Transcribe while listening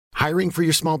Hiring for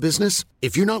your small business?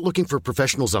 If you're not looking for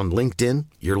professionals on LinkedIn,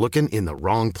 you're looking in the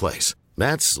wrong place.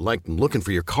 That's like looking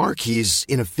for your car keys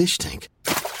in a fish tank.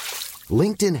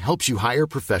 LinkedIn helps you hire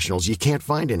professionals you can't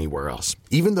find anywhere else,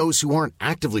 even those who aren't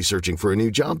actively searching for a new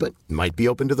job but might be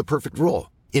open to the perfect role.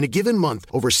 In a given month,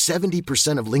 over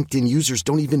 70% of LinkedIn users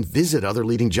don't even visit other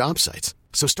leading job sites.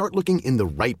 So start looking in the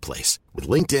right place. With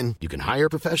LinkedIn, you can hire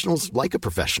professionals like a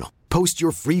professional. Post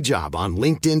your free job on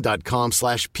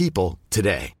linkedin.com/people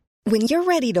today. When you're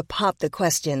ready to pop the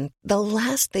question, the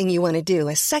last thing you want to do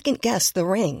is second-guess the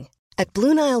ring. At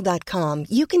BlueNile.com,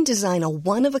 you can design a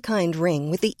one-of-a-kind ring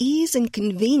with the ease and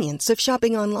convenience of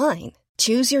shopping online.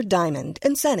 Choose your diamond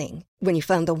and setting. When you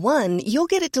find the one, you'll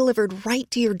get it delivered right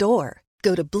to your door.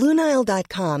 Go to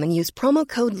BlueNile.com and use promo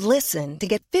code LISTEN to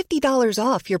get $50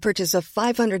 off your purchase of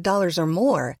 $500 or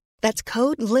more. That's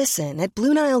code LISTEN at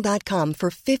BlueNile.com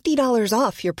for $50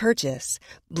 off your purchase.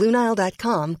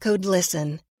 BlueNile.com, code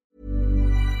LISTEN.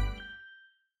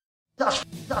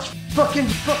 That's fucking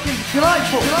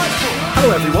delightful.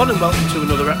 Hello everyone and welcome to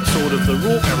another episode of the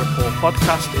Roker Report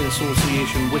podcast in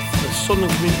association with the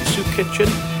Sunderland Community Soup Kitchen.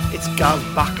 It's Gaz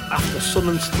back after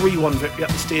Sunderland's 3-1 victory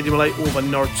at the Stadium of Light over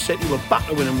Norwich City. We're back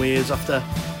to winning ways after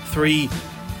 3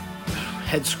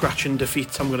 head-scratching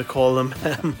defeats, I'm going to call them.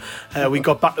 We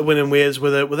got back to winning ways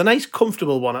with a nice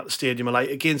comfortable one at the Stadium of Light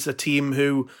against a team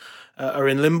who are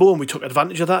in limbo, and we took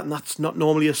advantage of that, and that's not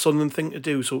normally a Sunderland thing to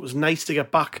do, so it was nice to get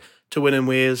back to winning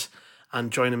ways.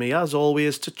 And joining me as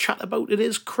always to chat about it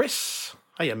is Chris.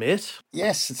 Hiya, mate.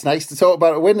 Yes, it's nice to talk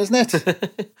about a win, isn't it?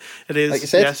 It is, like you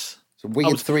said, yes. It's a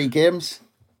weird 3 games.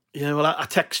 Yeah, well, I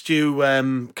texted you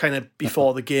kind of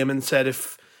before the game and said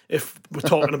if we're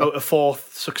talking about a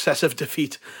 4th successive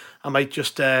defeat, I might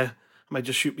just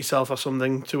shoot myself or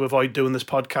something to avoid doing this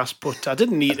podcast, but I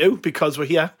didn't need to because we're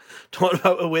here talking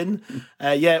about a win.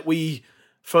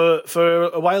 For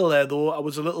a while there, though, I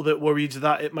was a little bit worried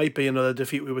that it might be another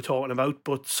defeat we were talking about,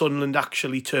 but Sunderland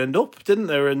actually turned up, didn't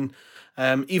they?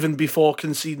 And even before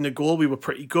conceding a goal, we were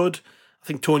pretty good. I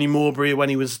think Tony Mowbray, when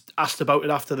he was asked about it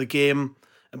after the game,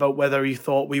 about whether he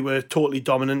thought we were totally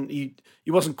dominant, he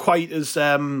wasn't quite as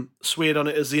swayed on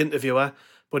it as the interviewer,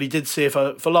 but he did say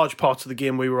for large parts of the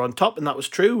game we were on top, and that was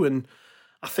true. And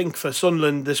I think for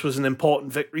Sunderland, this was an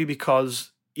important victory because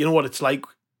you know what it's like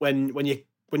when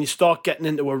you start getting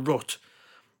into a rut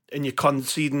and you're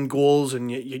conceding goals and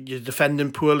you're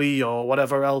defending poorly or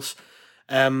whatever else.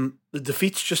 The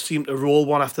defeats just seem to roll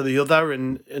one after the other,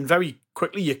 and very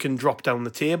quickly you can drop down the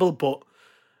table. But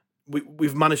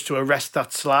we've managed to arrest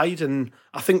that slide, and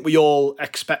I think we all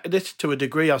expected it to a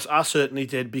degree. I certainly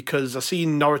did, because I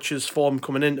seen Norwich's form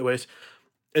coming into it,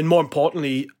 and more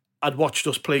importantly, I'd watched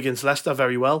us play against Leicester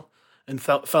very well, and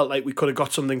felt like we could have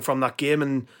got something from that game.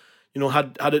 And you know,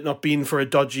 had it not been for a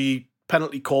dodgy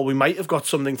penalty call, we might have got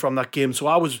something from that game. So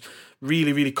I was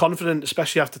really, really confident,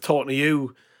 especially after talking to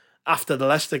you after the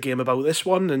Leicester game about this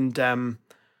one. And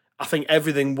I think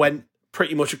everything went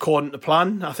pretty much according to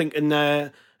plan. I think and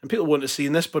people wouldn't have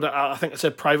seen this, but I think I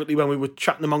said privately when we were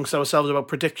chatting amongst ourselves about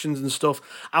predictions and stuff,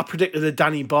 I predicted a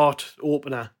Danny Bart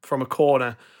opener from a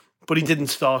corner, but he didn't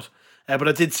start. But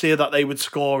I did say that they would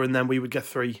score and then we would get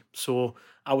 3. So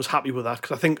I was happy with that,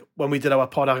 because I think when we did our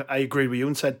pod, I agreed with you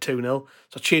and said 2-0. So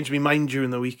I changed my mind during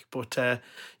the week. But I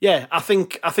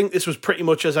think this was pretty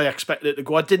much as I expected it to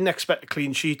go. I didn't expect a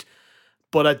clean sheet,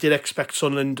 but I did expect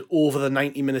Sunderland over the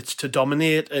 90 minutes to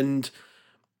dominate. And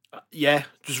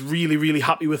just really, really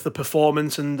happy with the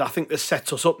performance. And I think this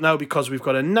sets us up now because we've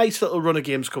got a nice little run of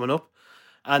games coming up.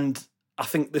 And I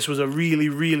think this was a really,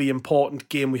 really important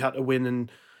game we had to win.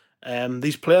 And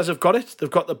these players have got it.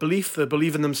 They've got the belief. They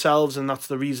believe in themselves, and that's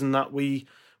the reason that we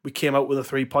came out with a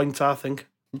 3-pointer, I think.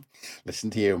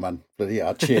 Listen to you, man. Bloody,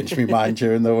 I changed my mind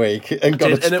during the week and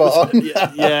got it spot on.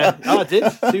 Yeah, I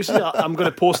did. Seriously, I'm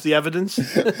going to post the evidence.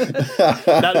 Now,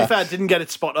 to be fair, I didn't get it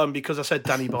spot on because I said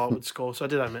Danny Bart would score, so I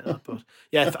did admit that. But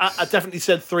yeah, I definitely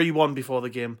said 3-1 before the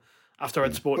game after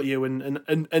I'd spoken to you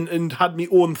and had my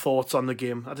own thoughts on the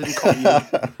game. I didn't copy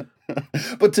you.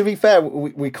 But to be fair,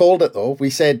 we called it though. We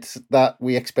said that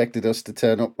we expected us to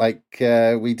turn up like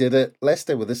we did at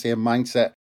Leicester with the same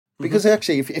mindset. Because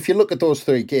actually, if you look at those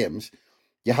 3 games,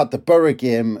 you had the Borough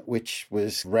game, which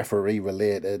was referee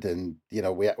related, and you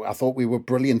know, I thought we were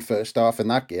brilliant first half in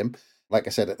that game. Like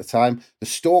I said at the time, the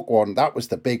Stoke one, that was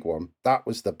the big one. That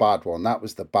was the bad one. That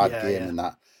was the bad game in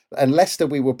that. And Leicester,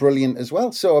 we were brilliant as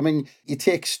well. So I mean, you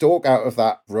take Stoke out of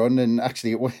that run, and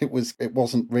actually, it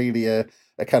wasn't really a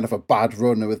kind of a bad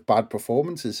run with bad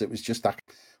performances. It was just that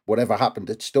whatever happened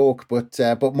at Stoke. But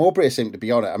Mowbray seemed to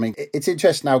be on it. I mean, it's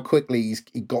interesting how quickly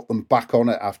he got them back on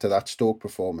it after that Stoke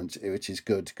performance, which is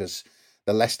good because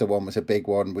The Leicester one was a big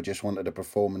one. We just wanted a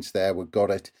performance there. We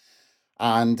got it.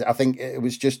 And I think it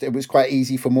was quite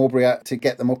easy for Mowbray to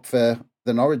get them up for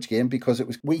the Norwich game, because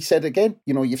we said again,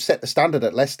 you've set the standard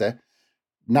at Leicester.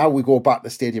 Now we go back to the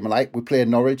Stadium of Light. We play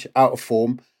Norwich out of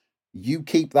form. You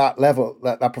keep that level,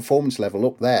 that performance level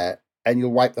up there, and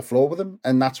you'll wipe the floor with them.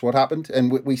 And that's what happened.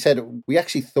 And we said we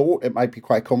actually thought it might be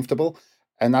quite comfortable,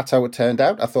 and that's how it turned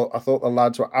out. I thought the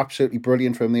lads were absolutely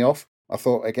brilliant from the off. I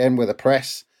thought, again, with the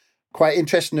press, quite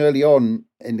interesting early on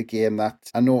in the game that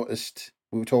I noticed.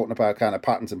 We were talking about kind of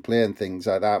patterns and play and things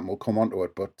like that, and we'll come on to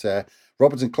it. But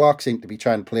Roberts and Clark seemed to be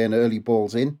trying to play an early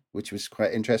balls in, which was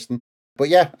quite interesting. But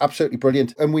yeah, absolutely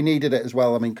brilliant. And we needed it as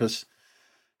well. I mean, because,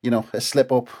 a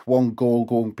slip up, one goal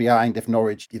going behind, if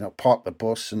Norwich, parked the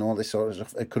bus and all this sort of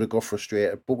stuff, it could have got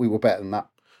frustrated. But we were better than that.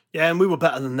 Yeah, and we were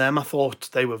better than them. I thought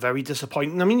they were very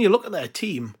disappointing. I mean, you look at their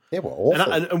team. They were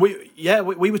awful. And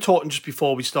we were talking just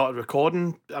before we started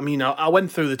recording. I mean, I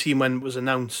went through the team when it was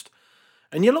announced.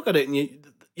 And you look at it and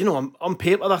on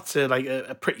paper, that's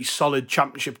a pretty solid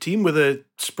championship team with a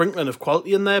sprinkling of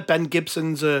quality in there. Ben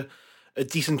Gibson's a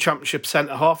decent championship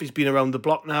centre-half. He's been around the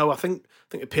block now. I think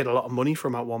they paid a lot of money for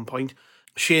him at one point.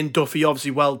 Shane Duffy,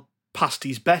 obviously well past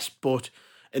his best, but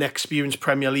an experienced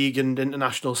Premier League and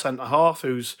international centre-half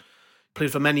who's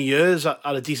played for many years at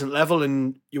a decent level,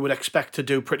 and you would expect to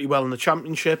do pretty well in the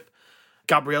championship.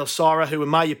 Gabriel Sara, who in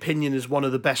my opinion is one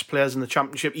of the best players in the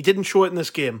championship. He didn't show it in this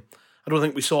game. I don't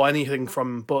think we saw anything from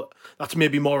him, but that's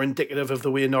maybe more indicative of the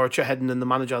way Norwich are heading and the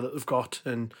manager that they've got,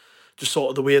 and just sort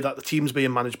of the way that the team's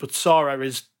being managed. But Sara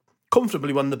is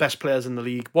comfortably one of the best players in the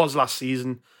league, was last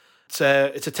season. It's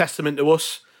a testament to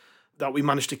us that we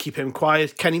managed to keep him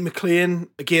quiet. Kenny McLean,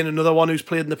 again, another one who's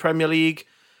played in the Premier League.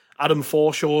 Adam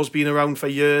Forshaw's been around for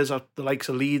years at the likes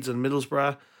of Leeds and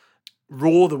Middlesbrough.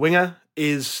 Rowe, the winger,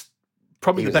 is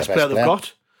probably the best player they've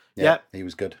got. Yeah, he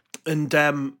was good. And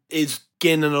is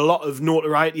gaining a lot of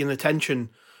notoriety and attention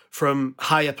from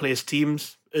higher placed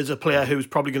teams as a player who's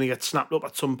probably going to get snapped up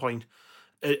at some point.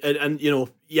 And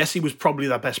yes, he was probably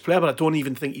their best player, but I don't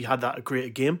even think he had that great a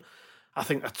game. I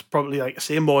think that's probably, like I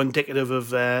say, more indicative of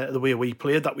the way we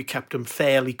played, that we kept him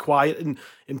fairly quiet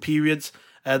in periods.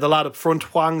 The lad up front,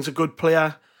 Hwang's a good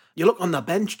player. You look on the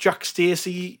bench, Jack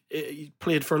Stacey, he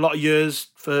played for a lot of years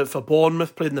for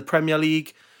Bournemouth, played in the Premier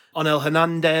League. Onel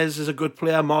Hernandez is a good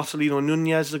player. Marcelino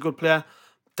Nunez is a good player.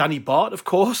 Danny Bart, of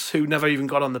course, who never even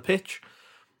got on the pitch.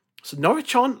 So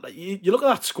Norwich you look at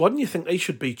that squad and you think they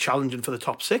should be challenging for the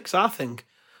top six. I think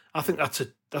that's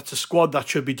a squad that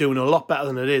should be doing a lot better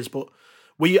than it is. But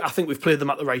I think we've played them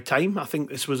at the right time. I think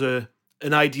this was an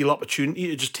ideal opportunity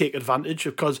to just take advantage,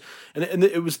 because and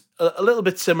it was a little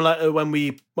bit similar to when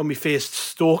we faced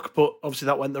Stoke, but obviously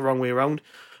that went the wrong way around.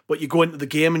 But you go into the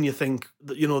game and you think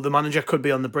that, the manager could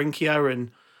be on the brink here,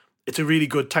 and it's a really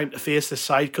good time to face this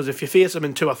side, because if you face them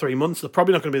in 2 or 3 months, they're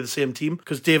probably not going to be the same team,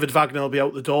 because David Wagner will be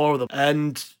out the door.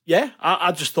 And yeah,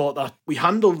 I just thought that we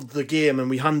handled the game and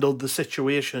we handled the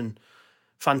situation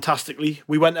fantastically.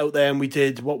 We went out there and we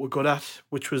did what we're good at,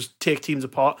 which was take teams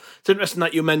apart. It's interesting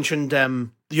that you mentioned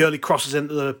the early crosses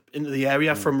into the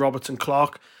area from Roberts and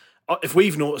Clark. If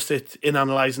we've noticed it in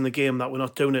analysing the game that we're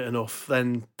not doing it enough,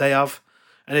 then they have.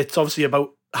 And it's obviously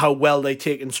about how well they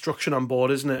take instruction on board,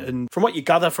 isn't it? And from what you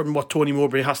gather from what Tony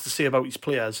Mowbray has to say about his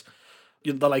players,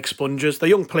 they're like sponges. They're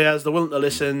young players. They're willing to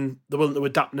listen. They're willing to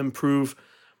adapt and improve.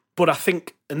 But I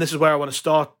think, and this is where I want to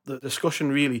start the discussion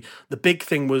really, the big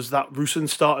thing was that Rusyn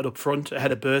started up front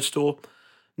ahead of Burstow.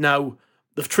 Now,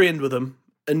 they've trained with him,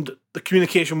 and the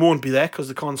communication won't be there because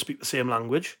they can't speak the same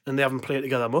language and they haven't played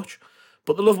together much.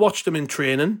 But they'll have watched him in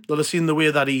training. They'll have seen the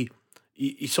way that he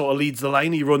sort of leads the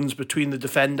line. He runs between the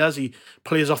defenders. He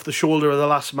plays off the shoulder of the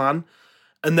last man.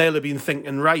 And they'll have been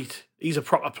thinking, right, he's a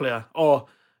proper player, or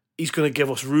he's going to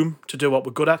give us room to do what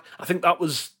we're good at. I think that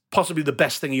was possibly the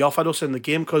best thing he offered us in the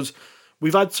game, because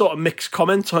we've had sort of mixed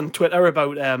comments on Twitter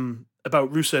about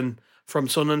Rusyn from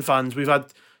Sunderland fans. We've had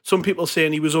some people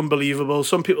saying he was unbelievable,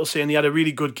 some people saying he had a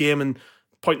really good game and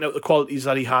pointing out the qualities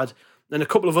that he had. Then a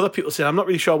couple of other people saying, I'm not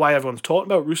really sure why everyone's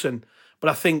talking about Rusyn, but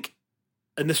I think,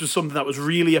 and this was something that was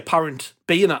really apparent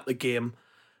being at the game,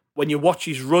 when you watch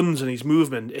his runs and his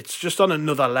movement, it's just on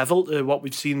another level to what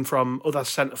we've seen from other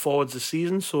centre-forwards this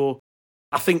season. So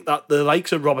I think that the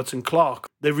likes of Roberts and Clark,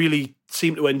 they really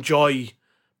seem to enjoy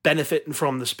benefiting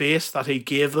from the space that he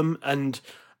gave them, and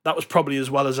that was probably as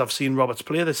well as I've seen Roberts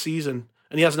play this season.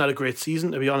 And he hasn't had a great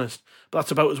season, to be honest, but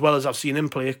that's about as well as I've seen him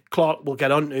play. Clark will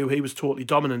get on to, he was totally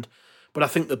dominant. But I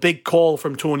think the big call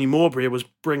from Tony Mowbray was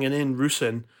bringing in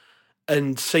Rusyn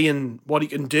and seeing what he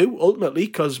can do ultimately,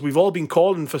 because we've all been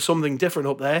calling for something different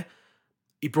up there.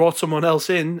 he brought someone else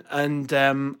in, and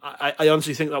I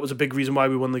honestly think that was a big reason why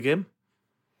we won the game.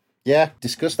 Yeah,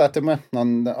 discussed that, didn't we?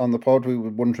 On the pod, we were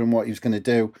wondering what he was going to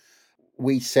do.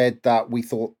 We said that we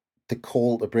thought the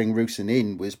call to bring Rusyn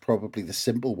in was probably the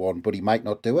simple one, but he might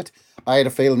not do it. I had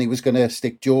a feeling he was going to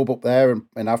stick Job up there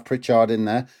and have Pritchard in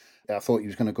there. I thought he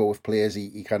was going to go with players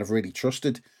he kind of really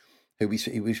trusted, who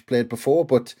he's played before.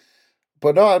 But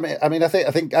no, I mean, I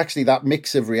think actually that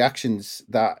mix of reactions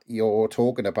that you're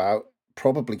talking about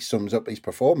probably sums up his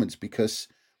performance, because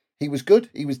he was good,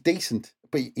 he was decent,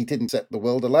 but he didn't set the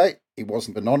world alight. He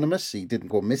wasn't anonymous. He didn't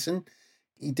go missing.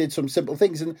 He did some simple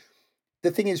things. And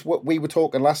the thing is, what we were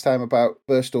talking last time about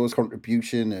Burstow's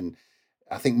contribution, and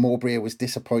I think Mowbray was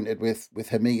disappointed with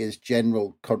Hamia's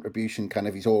general contribution, kind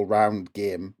of his all-round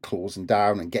game, closing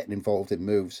down and getting involved in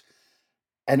moves.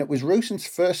 And it was Rusyn's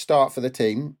first start for the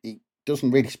team. He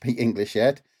doesn't really speak English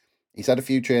yet. He's had a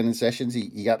few training sessions.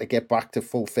 He had to get back to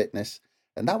full fitness.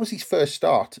 And that was his first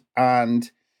start. And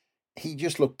he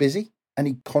just looked busy, and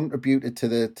he contributed to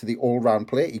the all-round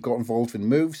play. He got involved in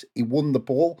moves. He won the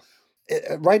ball.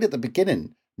 Right at the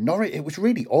beginning, Norwich, it was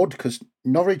really odd because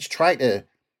Norwich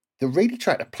really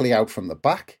tried to play out from the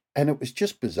back, and it was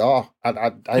just bizarre.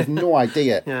 I have no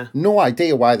idea, no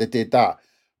idea why they did that.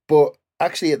 But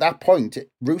actually, at that point,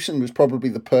 Rusyn was probably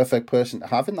the perfect person to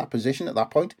have in that position at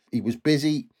that point. He was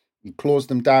busy, he closed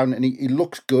them down, and he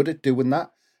looks good at doing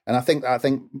that. And I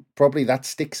think probably that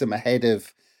sticks him ahead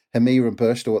of Hamir and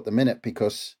Burstow at the minute,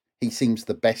 because he seems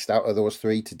the best out of those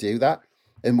three to do that.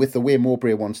 And with the way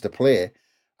Mowbray wants to play,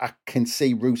 I can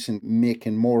see Rusyn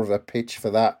making more of a pitch for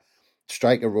that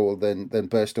striker role than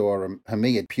Burstow or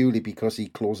Hamir, purely because he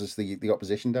closes the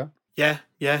opposition down. Yeah,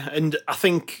 and I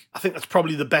think that's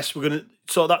probably the best we're gonna.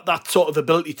 So that sort of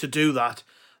ability to do that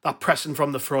pressing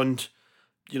from the front,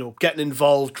 getting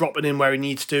involved, dropping in where he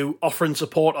needs to, offering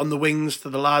support on the wings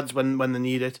to the lads when they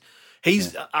need it.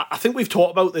 I think we've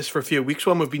talked about this for a few weeks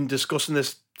when we've been discussing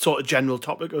this sort of general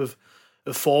topic of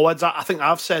forwards. I think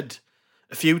I've said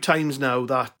a few times now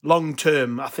that long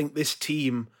term, I think this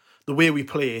team, the way we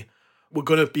play, we're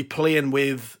going to be playing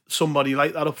with somebody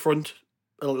like that up front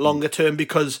longer term,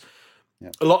 because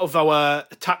a lot of our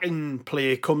attacking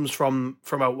play comes from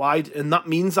out wide, and that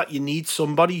means that you need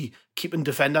somebody keeping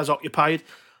defenders occupied.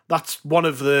 That's one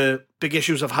of the big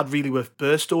issues I've had really with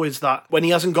Burstow, is that when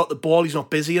he hasn't got the ball, he's not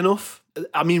busy enough.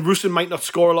 I mean, Rusyn might not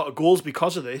score a lot of goals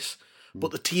because of this,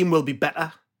 but the team will be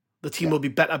better. The team will be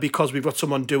better because we've got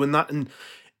someone doing that. And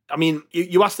I mean,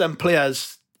 you ask them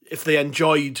players if they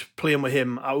enjoyed playing with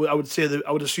him. I would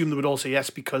assume they would all say yes,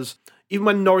 because even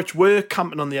when Norwich were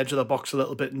camping on the edge of the box a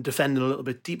little bit and defending a little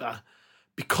bit deeper,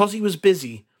 because he was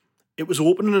busy, it was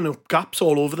opening up gaps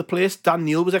all over the place. Dan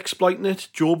Neil was exploiting it.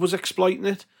 Job was exploiting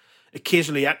it.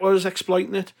 Occasionally Eckler was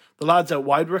exploiting it. The lads out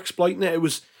wide were exploiting it. It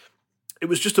was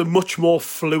just a much more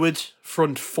fluid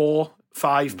front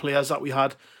 4-5 players that we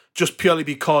had, just purely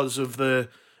because of the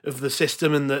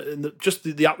system and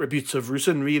the attributes of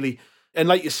Rusyn, really. And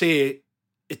like you say,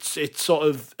 it's sort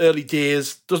of early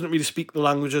days, doesn't really speak the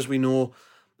language as we know.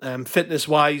 Fitness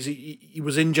wise, he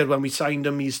was injured when we signed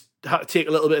him. He's had to take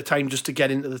a little bit of time just to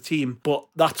get into the team, but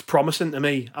that's promising to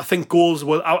me. I think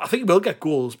I think we'll get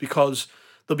goals, because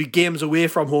there'll be games away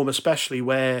from home, especially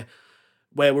where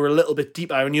we're a little bit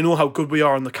deeper, and you know how good we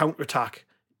are on the counter attack.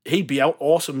 He'd be out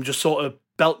awesome, just sort of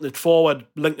belting it forward,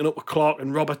 linking up with Clark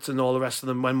and Roberts and all the rest of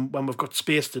them when we've got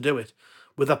space to do it,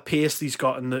 with that pace he's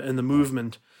got in the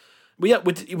movement. We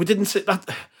didn't sit that.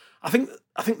 I think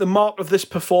the mark of this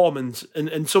performance,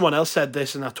 and someone else said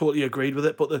this, and I totally agreed with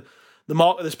it, but the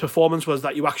mark of this performance was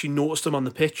that you actually noticed him on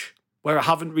the pitch, where I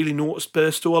haven't really noticed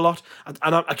Burstow a lot. And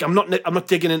I'm not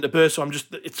digging into Burstow.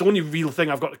 It's the only real thing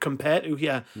I've got to compare to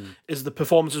here is the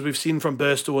performances we've seen from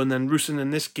Burstow and then Rusyn in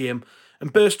this game.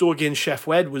 And Burstow against Sheff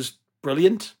Wed was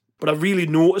brilliant, but I really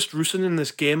noticed Rusyn in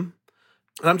this game.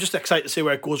 And I'm just excited to see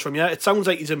where it goes from here. It sounds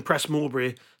like he's impressed Mowbray.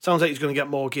 It sounds like he's going to get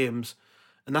more games,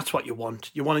 and that's what you want.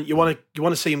 You want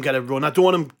to see him get a run. I don't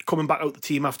want him coming back out the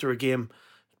team after a game,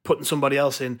 putting somebody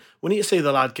else in. We need to see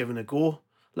the lad giving a go.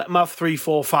 Let him have 3,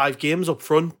 4, 5 games up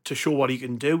front to show what he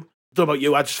can do. I don't know about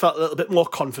you. I just felt a little bit more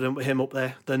confident with him up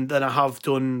there than I have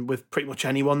done with pretty much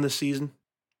anyone this season.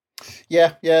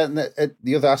 Yeah. And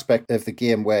the other aspect of the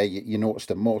game where you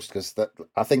noticed him most, because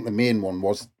I think the main one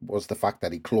was the fact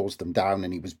that he closed them down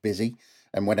and he was busy.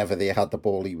 And whenever they had the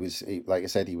ball, like I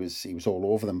said, he was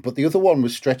all over them. But the other one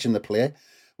was stretching the play,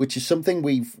 which is something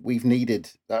we've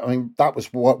needed. I mean, that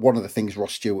was one of the things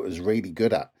Ross Stewart was really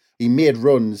good at. He made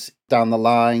runs down the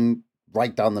line,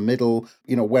 right down the middle,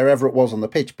 wherever it was on the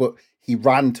pitch, but he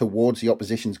ran towards the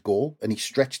opposition's goal and he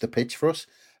stretched the pitch for us.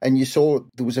 And you saw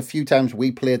there was a few times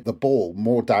we played the ball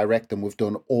more direct than we've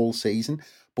done all season.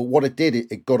 But what it did,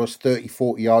 it got us 30,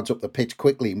 40 yards up the pitch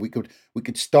quickly. And we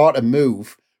could start a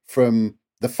move from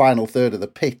the final third of the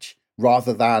pitch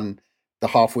rather than the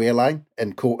halfway line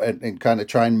and kind of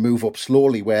try and move up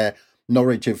slowly where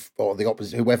Norwich whoever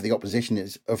the opposition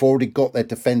is, have already got their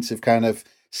defensive kind of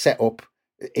set up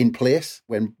in place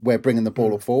when we're bringing the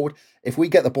ball up forward. If we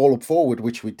get the ball up forward,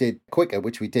 which we did quicker,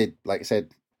 which we did, like I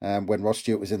said, when Ross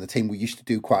Stewart was in the team, we used to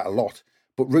do quite a lot.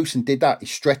 But Rusyn did that. He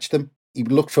stretched them. He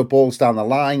looked for balls down the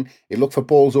line. He looked for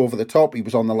balls over the top. He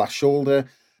was on the last shoulder.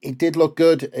 It did look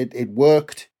good. It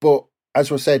worked. But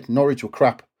as was said, Norwich were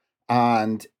crap.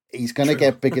 And he's going to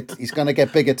get bigger. He's going to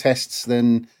get bigger tests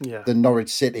than Norwich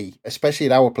City, especially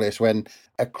at our place when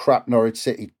a crap Norwich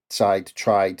City side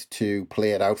tried to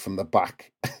play it out from the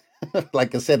back.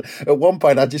 Like I said, at one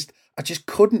point I just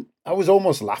couldn't. I was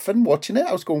almost laughing watching it.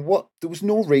 I was going, "What?" There was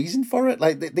no reason for it.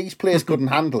 Like these players couldn't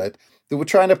handle it. They were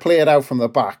trying to play it out from the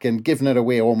back and giving it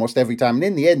away almost every time. And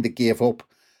in the end, they gave up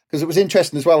because it was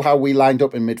interesting as well how we lined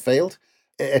up in midfield.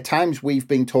 At times we've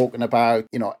been talking about,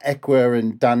 Ekwa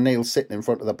and Dan Neil sitting in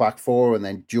front of the back four and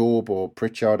then Job or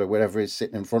Pritchard or whatever is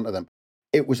sitting in front of them.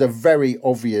 It was a very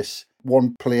obvious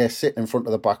one player sitting in front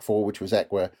of the back four, which was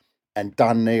Ekwa, and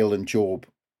Dan Neil and Job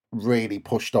really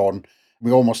pushed on.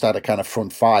 We almost had a kind of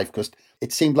front five because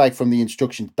it seemed like from the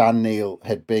instructions Dan Neil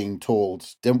had been told,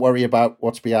 don't worry about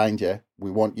what's behind you. We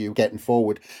want you getting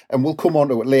forward. And we'll come on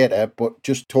to it later, but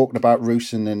just talking about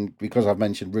Rusyn, and because I've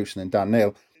mentioned Rusyn and Dan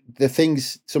Neil, the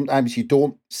things sometimes you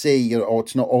don't see or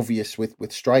it's not obvious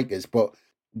with strikers, but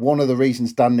one of the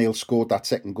reasons Dan Neil scored that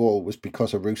second goal was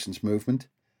because of Rusyn's movement.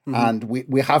 Mm-hmm. And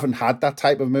we haven't had that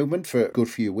type of movement for a good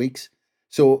few weeks.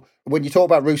 So when you talk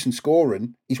about Rusyn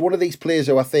scoring, he's one of these players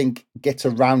who I think gets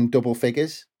around double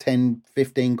figures, 10,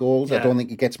 15 goals. Yeah. I don't think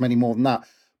he gets many more than that.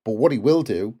 But what he will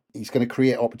do, he's going to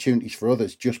create opportunities for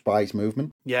others just by his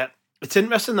movement. Yeah. It's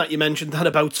interesting that you mentioned that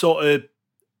about sort of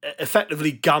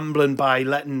effectively gambling by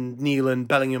letting Neil and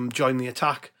Bellingham join the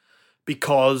attack,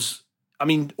 because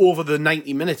over the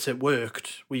 90 minutes it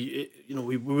worked. We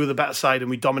were the better side and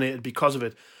we dominated because of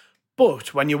it.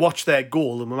 But when you watch their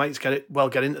goal, and we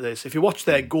might get into this, if you watch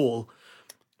their goal,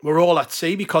 we're all at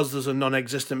sea because there's a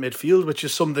non-existent midfield, which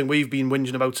is something we've been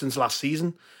whinging about since last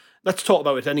season. Let's talk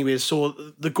about it anyways. So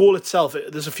the goal itself,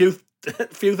 there's a few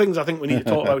things I think we need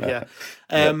to talk about here.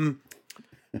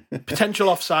 Potential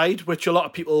offside, which a lot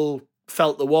of people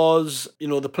felt there was.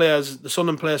 The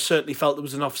Sunderland players certainly felt there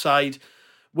was an offside.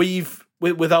 We've,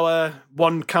 with our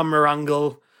one camera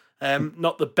angle,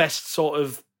 not the best sort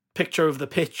of picture of the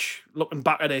pitch, looking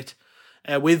back at it,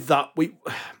 with that,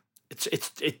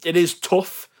 it is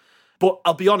tough. But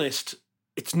I'll be honest,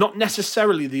 it's not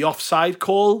necessarily the offside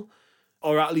call,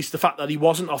 or at least the fact that he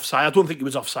wasn't offside. I don't think he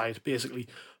was offside, basically.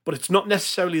 But it's not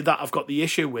necessarily that I've got the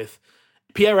issue with.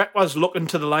 Pierre Ekwa's looking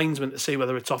to the linesman to see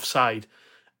whether it's offside.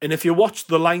 And if you watch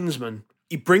the linesman,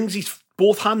 he brings his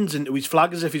both hands into his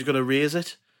flag as if he's going to raise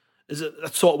it.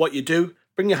 That's sort of what you do.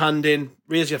 Bring your hand in,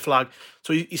 raise your flag.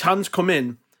 So his hands come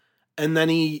in, and then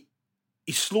he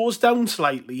slows down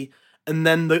slightly, and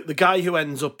then the guy who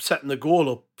ends up setting the goal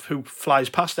up, who flies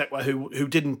past Ekwa, who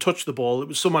didn't touch the ball, it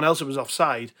was someone else who was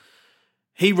offside,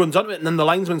 he runs onto it, and then the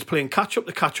linesman's playing catch up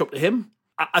to him.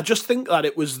 I just think that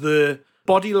it was the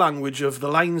body language of the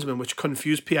linesman which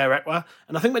confused Pierre Ekwa.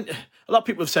 And I think when a lot of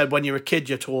people have said when you're a kid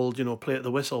you're told, play at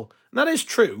the whistle. And that is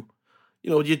true.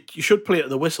 You should play at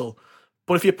the whistle.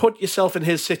 But if you put yourself in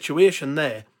his situation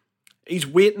there, he's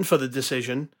waiting for the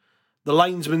decision. The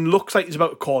linesman looks like he's about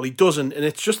to call, he doesn't, and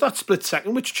it's just that split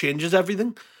second which changes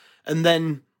everything. And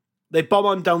then they bomb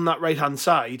on down that right-hand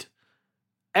side.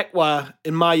 Ekwa,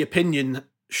 in my opinion,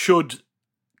 should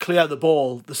clear the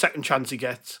ball the second chance he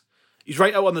gets. He's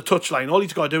right out on the touchline. All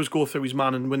he's got to do is go through his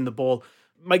man and win the ball.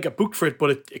 Might get booked for it,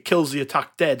 but it kills the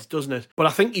attack dead, doesn't it? But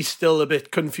I think he's still a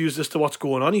bit confused as to what's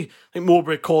going on. I think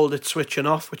Mowbray called it switching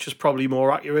off, which is probably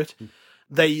more accurate.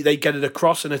 They get it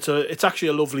across, and it's actually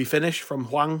a lovely finish from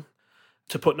Hwang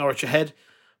to put Norwich ahead.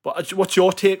 But what's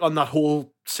your take on that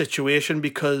whole situation?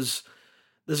 Because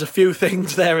there's a few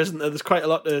things there, isn't there? There's quite a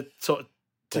lot to sort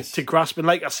of to grasp. And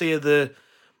like I say,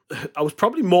 I was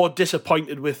probably more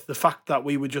disappointed with the fact that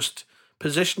we were just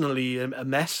positionally a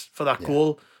mess for that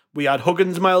goal. We had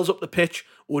Huggins miles up the pitch,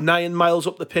 O'Nien miles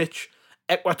up the pitch,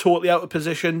 Ekwa totally out of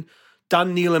position,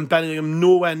 Dan Neil and Bellingham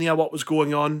nowhere near what was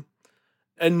going on.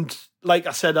 And like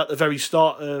I said at the very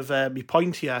start of my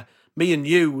point here, me and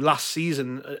you last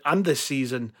season and this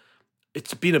season,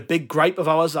 it's been a big gripe of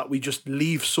ours that we just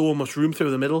leave so much room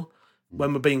through the middle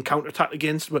when we're being counter-attacked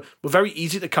against. We're very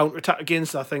easy to counter-attack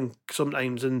against, I think,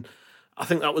 sometimes. And I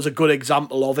think that was a good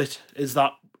example of it, is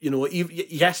that,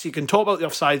 yes, you can talk about the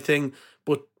offside thing,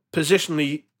 but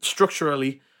positionally,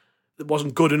 structurally, it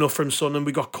wasn't good enough from Son and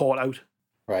we got caught out.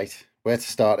 Right. Where to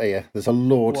start here? There's a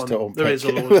load to unpick. There is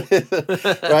a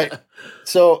load. Right.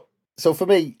 So for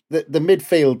me, the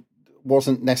midfield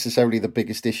wasn't necessarily the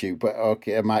biggest issue, but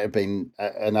okay, it might have been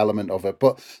an element of it.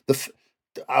 But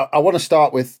I want to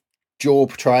start with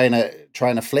Job trying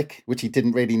to flick, which he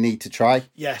didn't really need to try.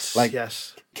 Yes,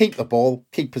 yes. Keep the ball,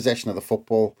 keep possession of the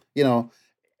football.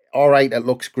 All right, it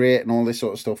looks great and all this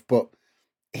sort of stuff, but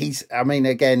I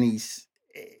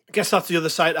guess that's the other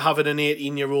side of having an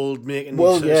 18-year-old making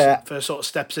first sort of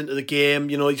steps into the game.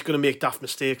 He's going to make daft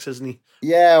mistakes, isn't he?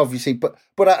 Yeah, obviously. But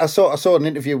I saw an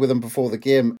interview with him before the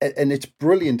game, and it's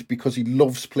brilliant because he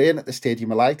loves playing at the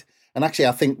Stadium of Light. And actually,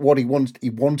 I think what he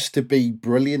wants to be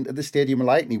brilliant at the Stadium of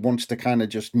Light, and he wants to kind of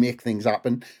just make things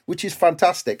happen, which is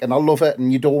fantastic. And I love it,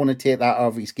 and you don't want to take that out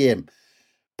of his game.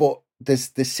 But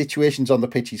there's situations on the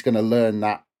pitch he's going to learn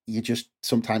that you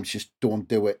sometimes just don't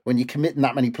do it. When you're committing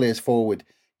that many players forward,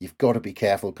 you've got to be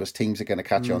careful because teams are going to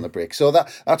catch you on the break. So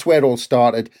that's where it all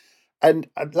started. And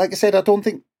like I said, I don't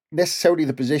think necessarily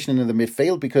the positioning of the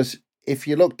midfield, because if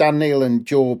you look, Dan Neil and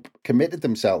Job committed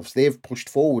themselves. They've pushed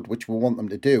forward, which we want them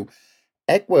to do.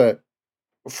 Ekwa,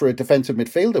 for a defensive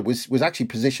midfielder, was actually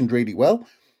positioned really well.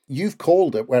 You've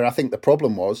called it where I think the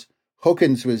problem was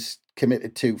Huggins was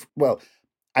committed to. Well,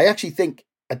 I don't think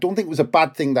it was a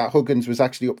bad thing that Huggins was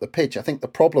actually up the pitch. I think the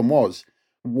problem was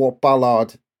what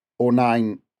Ballard,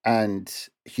 O'Nien and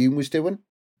Hume was doing.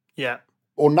 Yeah.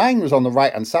 O'Nien was on the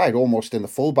right-hand side, almost in the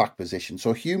full-back position.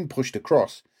 So Hume pushed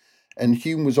across, and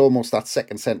Hume was almost that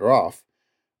second centre-half.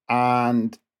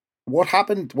 And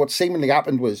what seemingly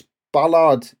happened was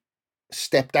Ballard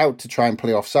stepped out to try and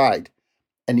play offside,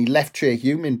 and he left Trey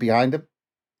Hume in behind him.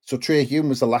 So Trey Hume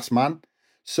was the last man.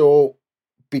 So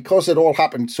because it all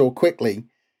happened so quickly,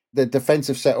 the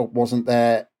defensive setup wasn't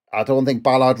there. I don't think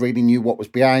Ballard really knew what was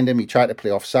behind him. He tried to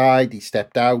play offside. He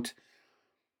stepped out.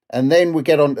 And then we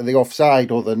get onto the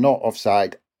offside or the not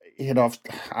offside.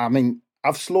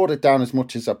 I've slowed it down as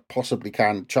much as I possibly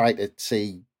can, try to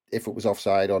see if it was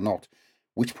offside or not,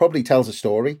 which probably tells a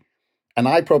story. And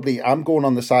I'm going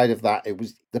on the side of that.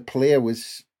 The player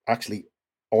was actually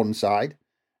onside.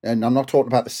 And I'm not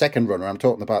talking about the second runner. I'm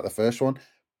talking about the first one.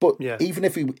 But even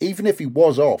if he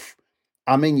was off,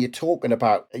 you're talking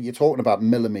about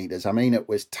millimeters. It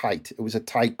was tight. It was a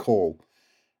tight call.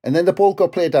 And then the ball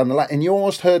got played down the line, and you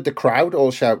almost heard the crowd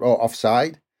all shout, "Oh,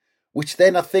 offside," which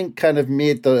then I think kind of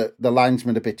made the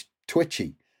linesman a bit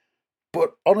twitchy.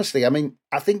 But honestly,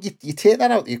 I think you take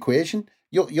that out of the equation.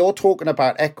 You're talking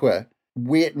about Ekwa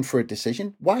waiting for a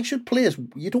decision. Why should players?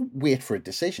 You don't wait for a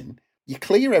decision. You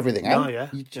clear everything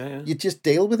out. You just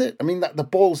deal with it. The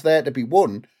ball's there to be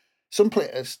won. Some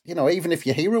players, even if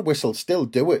you hear a whistle, still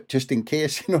do it just in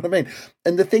case. You know what I mean?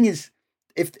 And the thing is,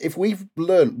 if we've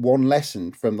learnt one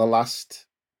lesson from the last,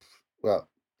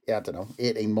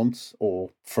 18 months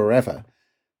or forever,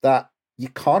 that you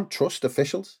can't trust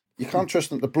officials. You can't trust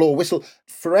them to blow a whistle.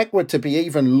 For Ekwa to be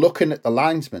even looking at the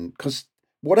linesman, because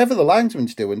whatever the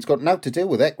linesman's doing, it's got nothing to do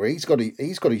with Ekwa.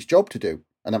 He's got his job to do.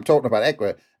 And I'm talking about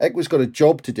Ekwa. Ekwa's got a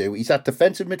job to do. He's that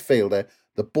defensive midfielder.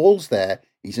 The ball's there.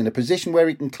 He's in a position where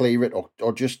he can clear it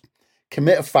or just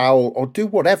commit a foul or do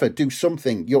whatever. Do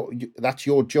something. That's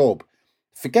your job.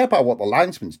 Forget about what the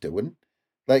linesman's doing.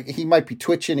 Like, he might be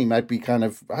twitching. He might be kind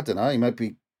of, I don't know,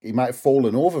 he might have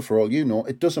fallen over for all you know.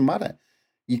 It doesn't matter.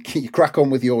 You crack on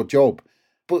with your job.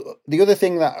 But the other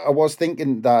thing that I was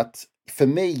thinking that, for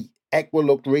me, Ekwa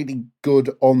looked really good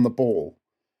on the ball,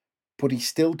 but he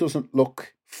still doesn't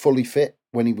look fully fit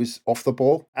when he was off the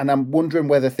ball. And I'm wondering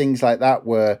whether things like that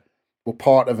were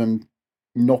part of him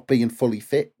not being fully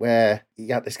fit, where he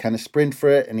had this kind of sprint for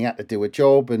it and he had to do a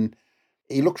job. And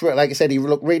he looked, like I said, he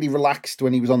looked really relaxed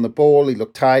when he was on the ball. He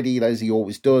looked tidy, as he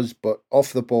always does. But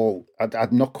off the ball,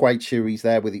 I'm not quite sure he's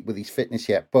there with his fitness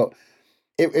yet. But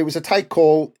it was a tight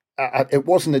call. It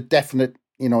wasn't a definite,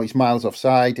 he's miles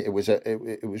offside. It was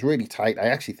really tight. I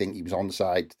actually think he was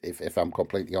onside, if I'm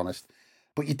completely honest.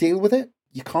 But you deal with it.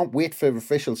 You can't wait for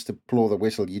officials to blow the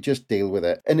whistle. You just deal with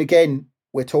it. And again,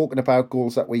 we're talking about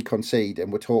goals that we concede,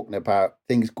 and we're talking about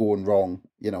things going wrong.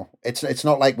 It's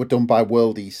not like we're done by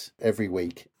worldies every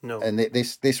week. No. And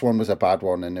this one was a bad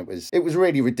one, and it was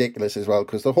really ridiculous as well,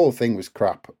 because the whole thing was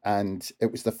crap. And it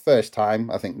was the first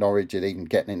time I think Norwich had even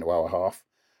getting into our half,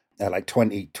 like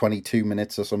 22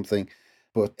 minutes or something.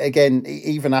 But again,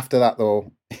 even after that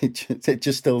though, it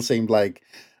just still seemed like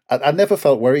I never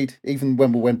felt worried, even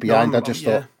when we went behind. I just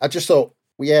thought,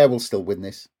 we'll still win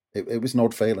this. It was an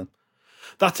odd feeling.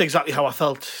 That's exactly how I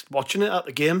felt watching it at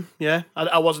the game. Yeah,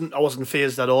 I wasn't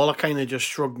fazed at all. I kind of just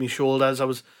shrugged my shoulders. I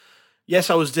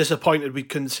was disappointed we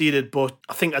conceded, but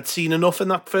I think I'd seen enough in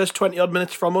that first 20 odd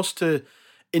minutes from us to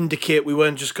indicate we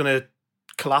weren't just going to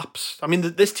collapse. I mean,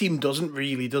 this team doesn't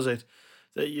really, does it?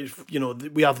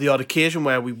 We have the odd occasion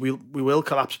where we will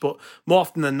collapse, but more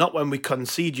often than not, when we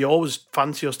concede, you always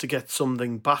fancy us to get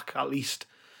something back at least.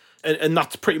 And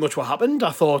that's pretty much what happened.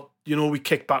 I thought, we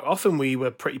kicked back off and we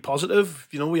were pretty positive.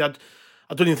 I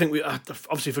don't even think I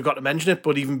obviously forgot to mention it,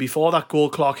 but even before that goal,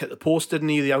 Clark hit the post, didn't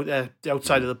he? The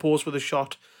outside of the post with a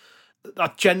shot.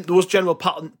 Those general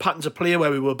patterns of play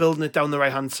where we were building it down the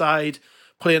right-hand side,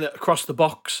 playing it across the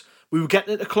box. We were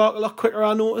getting it to Clark a lot quicker,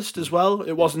 I noticed, as well.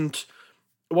 It wasn't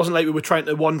like we were trying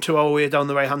to 1-2 our way down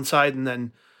the right-hand side and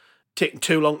then taking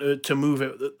too long to move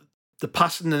it. The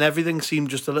passing and everything seemed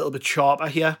just a little bit sharper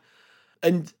here.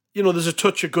 And, there's a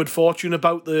touch of good fortune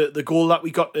about the goal that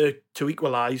we got to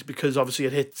equalise, because obviously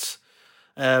it hits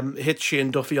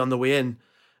Shane Duffy on the way in.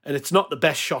 And it's not the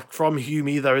best shot from Hume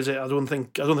either, is it? I don't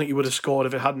think he would have scored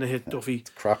if it hadn't hit Duffy.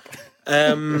 It's crap.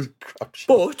 Crap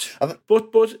shot.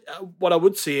 But what I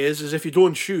would say is if you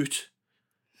don't shoot,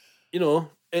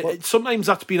 sometimes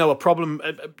that's been our problem.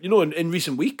 In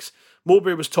recent weeks,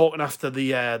 Mowbray was talking after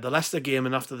the Leicester game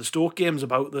and after the Stoke games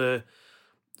about the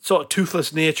sort of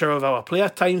toothless nature of our play.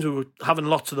 At times we were having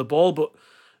lots of the ball, but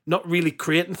not really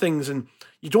creating things. And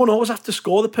you don't always have to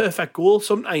score the perfect goal.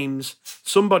 Sometimes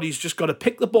somebody's just got to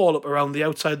pick the ball up around the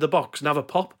outside of the box and have a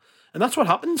pop. And that's what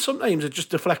happens. Sometimes it just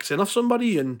deflects in off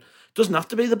somebody and doesn't have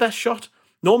to be the best shot.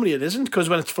 Normally it isn't, because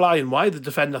when it's flying wide, the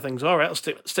defender thinks, all right, I'll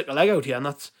stick a leg out here. And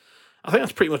I think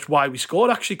that's pretty much why we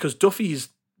scored, actually, because Duffy's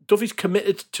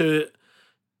committed to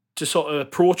sort of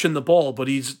approaching the ball, but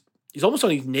he's almost on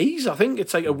his knees. I think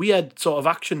it's like a weird sort of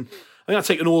action. I think that's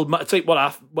like it's like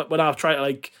when I try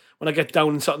to, when I get down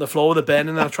and sit on the floor with a Ben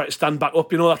and I try to stand back up,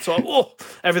 that sort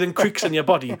of, everything creaks in your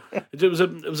body. It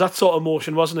was that sort of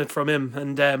motion, wasn't it, from him?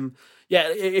 And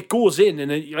it goes in,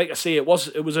 and like I say, it was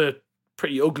a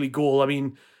pretty ugly goal. I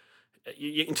mean,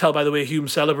 you can tell by the way Hume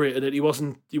celebrated it. He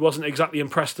wasn't exactly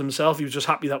impressed himself. He was just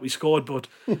happy that we scored. But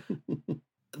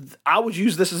I would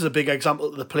use this as a big example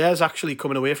of the players actually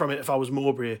coming away from it if I was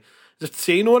Mowbray. Just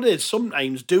say, what it is,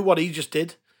 sometimes do what he just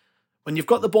did. When you've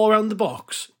got the ball around the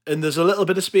box and there's a little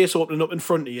bit of space opening up in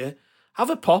front of you, have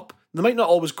a pop. They might not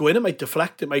always go in, it might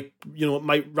deflect, it might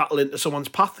rattle into someone's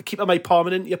path. The keeper might palm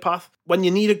it into your path. When you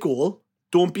need a goal,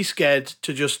 don't be scared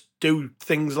to just do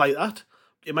things like that.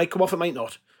 It might come off, it might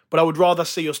not. But I would rather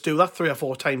see us do that 3 or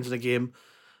 4 times in a game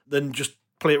than just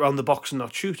play it around the box and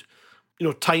not shoot.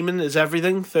 Timing is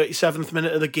everything. 37th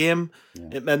minute of the game.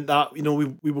 Yeah. It meant that, we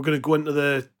were going to go into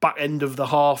the back end of the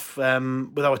half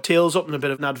with our tails up and a bit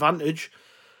of an advantage.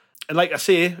 And like I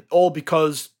say, all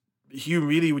because Hume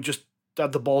really would just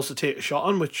had the balls to take a shot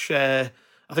on, which I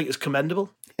think is commendable.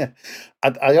 Yeah.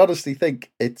 I honestly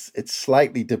think it's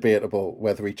slightly debatable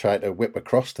whether he tried to whip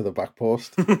across to the back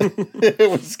post. It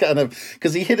was kind of,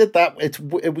 because he hit it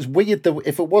it was weird.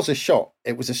 If it was a shot,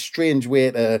 it was a strange way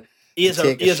to... He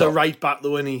is a right back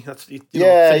though, isn't he? That's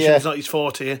finishing's not his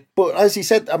forte. But as he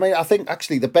said, I mean, I think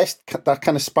actually the best that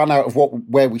kind of span out of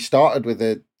where we started with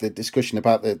the discussion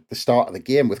about the start of the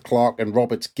game with Clark and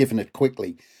Roberts giving it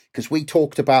quickly, because we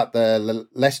talked about the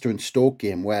Leicester and Stoke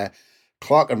game where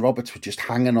Clark and Roberts were just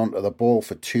hanging onto the ball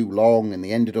for too long and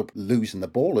they ended up losing the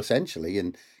ball essentially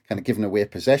and kind of giving away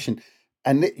possession.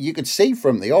 And you could see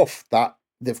from the off that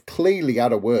they've clearly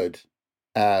had a word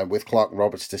with Clark and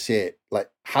Roberts to say,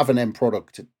 have an end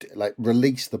product,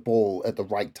 release the ball at the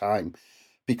right time,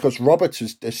 because Roberts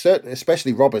was,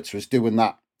 especially Roberts, was doing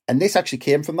that. And this actually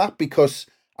came from that, because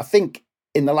I think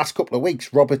in the last couple of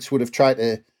weeks, Roberts would have tried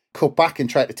to cut back and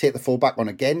try to take the full back on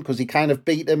again, because he kind of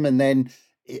beat him, and then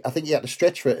I think he had to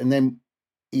stretch for it, and then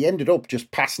he ended up just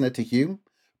passing it to Hume.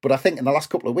 But I think in the last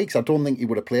couple of weeks, I don't think he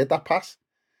would have played that pass.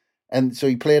 And so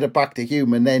he played it back to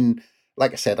Hume, and then,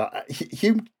 like I said,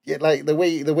 Hume, the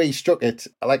way he struck it,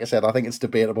 like I said, I think it's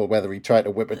debatable whether he tried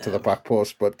to whip it to the back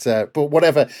post, but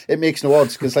whatever, it makes no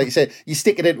odds, because like you said, you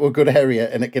stick it into a good area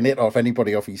and it can hit off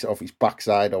anybody off his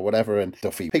backside or whatever. And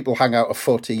Duffy, people hang out a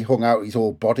foot, he hung out his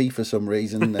whole body for some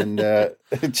reason, and and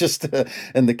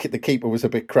the keeper was a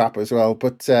bit crap as well.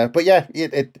 But yeah,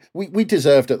 we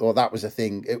deserved it though. That was a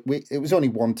thing. It was only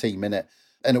one team in it,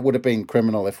 and it would have been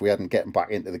criminal if we hadn't gotten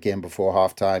back into the game before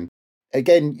half time.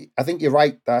 Again, I think you're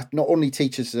right, that not only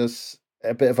teaches us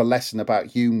a bit of a lesson about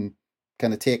Hume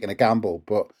kind of taking a gamble,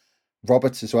 but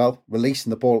Roberts as well, releasing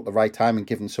the ball at the right time and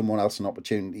giving someone else an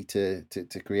opportunity to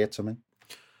create something.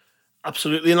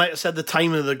 Absolutely. And like I said, the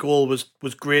timing of the goal was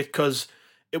great, because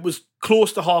it was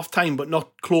close to half time, but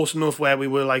not close enough where we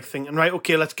were like thinking, right,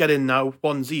 okay, let's get in now,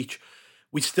 ones each.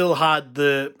 We still had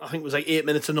I think it was like 8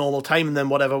 minutes of normal time and then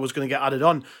whatever was going to get added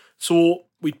on. So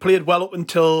we played well up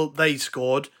until they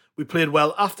scored. We played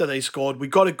well after they scored. We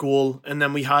got a goal, and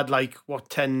then we had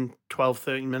 10, 12,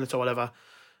 13 minutes or whatever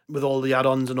with all the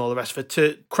add-ons and all the rest of it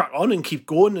to crack on and keep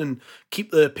going and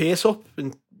keep the pace up.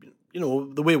 And,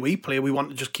 the way we play, we want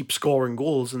to just keep scoring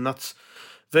goals, and that's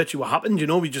virtually what happened.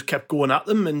 We just kept going at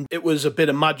them, and it was a bit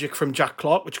of magic from Jack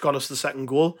Clarke, which got us the second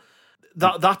goal.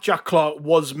 That Jack Clarke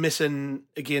was missing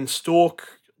against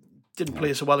Stoke, didn't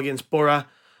play so well against Borough,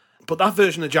 but that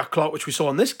version of Jack Clarke, which we saw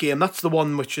in this game, that's the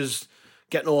one which is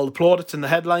getting all the plaudits and the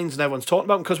headlines and everyone's talking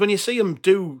about him, because when you see him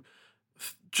do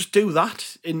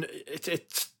that,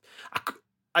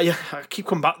 I keep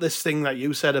coming back to this thing that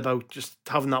you said about just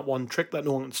having that one trick that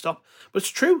no one can stop, but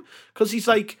it's true, because he's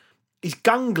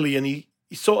gangly, and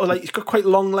he's sort of he's got quite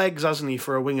long legs, hasn't he,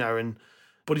 for a winger,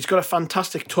 but he's got a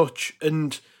fantastic touch,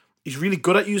 and he's really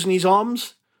good at using his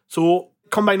arms. So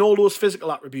combine all those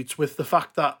physical attributes with the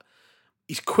fact that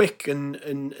he's quick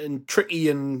and tricky,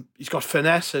 and he's got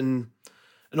finesse and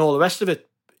all the rest of it.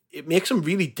 It makes him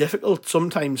really difficult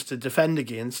sometimes to defend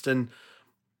against, and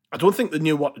I don't think they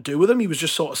knew what to do with him. He was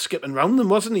just sort of skipping around them,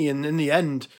 wasn't he? And in the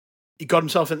end, he got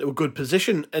himself into a good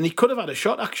position, and he could have had a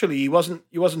shot. Actually, he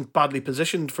wasn't badly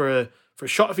positioned for a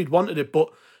shot if he'd wanted it. But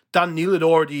Dan Neil had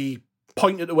already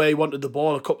pointed the way he wanted the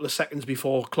ball a couple of seconds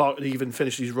before Clarke had even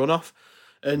finished his run off,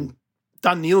 and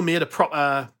Dan Neil made a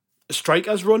proper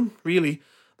striker's run. Really,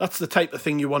 that's the type of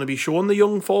thing you want to be showing the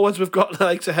young forwards. We've got the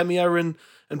likes of Hemia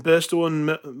and Burstow and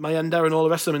Mayenda and all the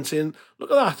rest of them, and saying,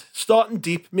 look at that, starting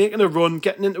deep, making a run,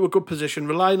 getting into a good position,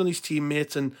 relying on his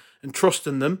teammates and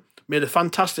trusting them. Made a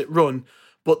fantastic run,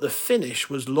 but the finish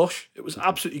was lush. It was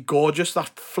absolutely gorgeous.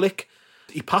 That flick,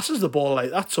 he passes the ball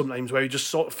like that sometimes, where he just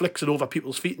sort of flicks it over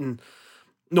people's feet, and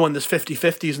knowing there's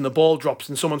 50-50s and the ball drops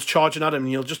and someone's charging at him, and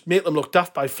he'll just make them look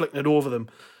daft by flicking it over them.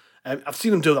 I've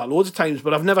seen him do that loads of times,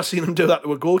 but I've never seen him do that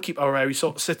to a goalkeeper, where he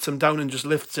sort of sits them down and just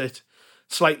lifts it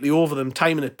slightly over them,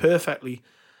 timing it perfectly.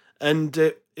 And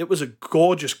it was a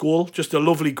gorgeous goal, just a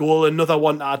lovely goal. Another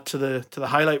one to add to the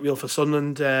highlight reel for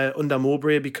Sunderland under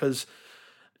Mowbray, because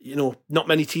not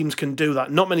many teams can do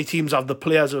that. Not many teams have the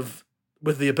players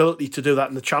with the ability to do that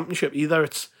in the Championship either.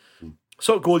 It's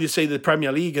sort of goal you see in the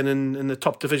Premier League and in the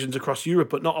top divisions across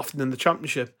Europe, but not often in the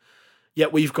Championship.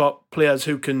 Yet we've got players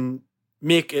who can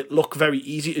make it look very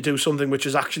easy to do something which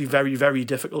is actually very, very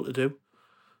difficult to do.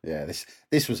 Yeah,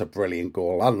 this was a brilliant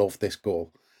goal. I love this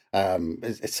goal.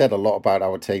 It said a lot about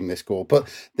our team, this goal. But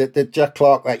the Jack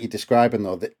Clarke that you're describing,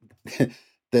 though,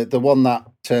 the one that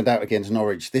turned out against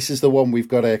Norwich, this is the one we've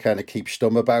got to kind of keep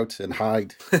stum about and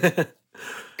hide.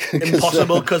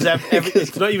 Impossible, because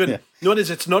it's not even. Yeah.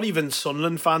 It's not even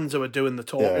Sunderland fans who are doing the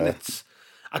talking. Yeah.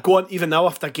 I go on even now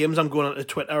after games. I'm going onto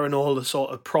Twitter and all the sort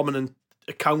of prominent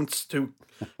accounts to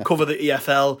cover the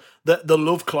EFL. The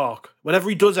love Clarke. Whenever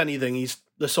he does anything,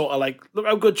 they're sort of like, look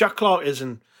how good Jack Clarke is,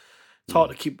 and it's hard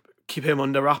to keep him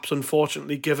under wraps,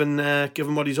 unfortunately, given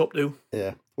what he's up to.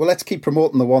 Yeah. Well, let's keep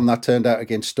promoting the one that turned out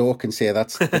against Stoke and say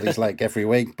that's what he's like every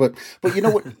week. But you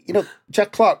know what?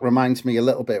 Jack Clarke reminds me a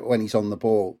little bit when he's on the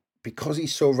ball, because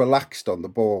he's so relaxed on the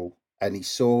ball, and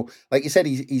he's so, like you said,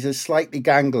 he's a slightly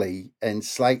gangly and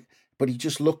but he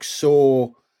just looks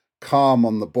so calm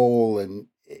on the ball, and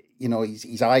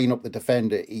he's eyeing up the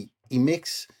defender. He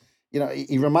makes,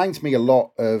 he reminds me a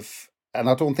lot of, and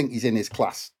I don't think he's in his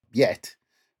class yet,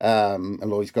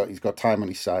 although he's got time on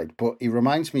his side, but he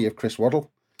reminds me of Chris Waddle.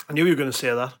 I knew you were going to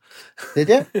say that. Did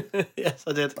you? Yes,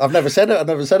 I did. I've never said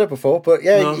it before, but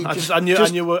yeah. No, I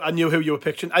knew who you were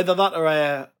picturing. Either that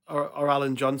or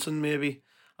Alan Johnson, maybe.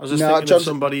 I was just thinking of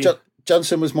somebody.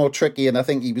 Johnson was more tricky, and I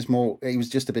think he was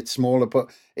just a bit smaller,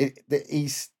 but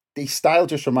his style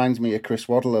just reminds me of Chris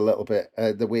Waddle a little bit.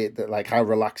 The way that, like, how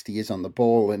relaxed he is on the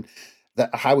ball, and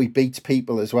how he beats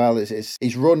people as well. Is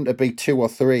his run to beat 2 or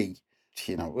 3.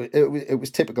 It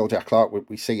was typical Jack Clarke.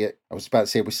 We see it. I was about to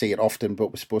say we see it often, but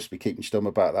we're supposed to be keeping stum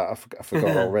about that. I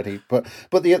forgot already. But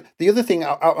the other thing,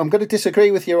 I'm going to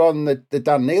disagree with you on the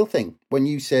Dan Neil thing when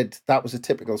you said that was a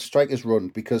typical striker's run,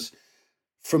 because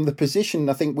from the position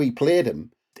I think we played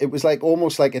him, it was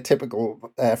almost like a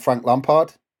typical Frank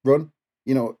Lampard run.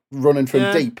 Running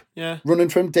from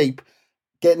deep,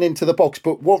 getting into the box.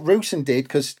 But what Roosen did,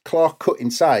 because Clarke cut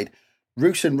inside,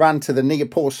 Roosen ran to the near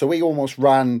post, so he almost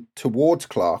ran towards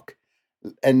Clarke,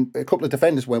 and a couple of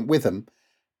defenders went with him,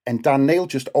 and Dan Neil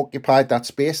just occupied that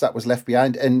space that was left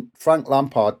behind. And Frank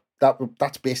Lampard,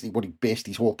 that's basically what he based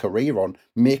his whole career on,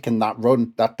 making that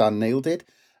run that Dan Neil did.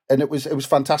 and it was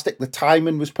fantastic. The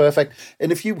timing was perfect.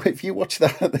 And if you watch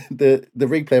that the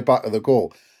replay back of the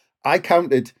goal, I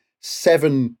counted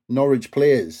 7 Norwich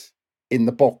players in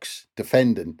the box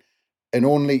defending, and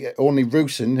only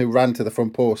Roosen, who ran to the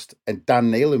front post, and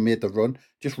Dan Neil, who made the run,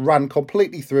 just ran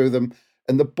completely through them.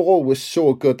 And the ball was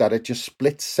so good that it just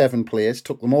split 7 players,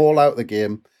 took them all out of the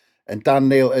game. And Dan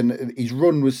Neil, and his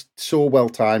run was so well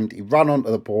timed. He ran onto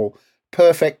the ball,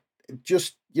 perfect.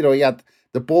 Just, he had,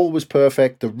 the ball was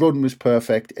perfect, the run was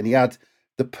perfect, and he had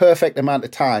the perfect amount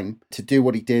of time to do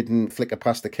what he did and flick it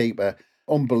past the keeper.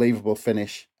 Unbelievable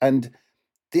finish. And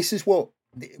this is what,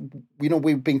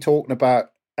 we've been talking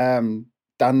about, Dan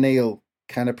Neil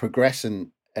kind of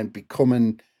progressing and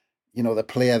becoming, the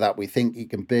player that we think he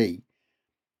can be.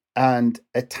 And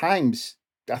at times,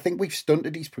 I think we've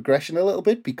stunted his progression a little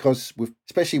bit because,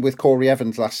 especially with Corey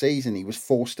Evans last season, he was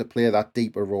forced to play that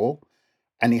deeper role.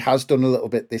 And he has done a little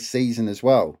bit this season as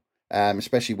well,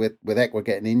 especially with Ekwa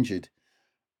getting injured.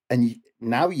 And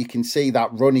now you can see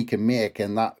that run he can make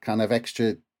and that kind of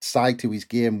extra side to his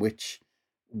game, which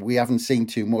we haven't seen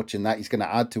too much, and that he's going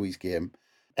to add to his game.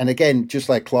 And again, just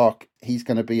like Clark, he's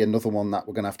going to be another one that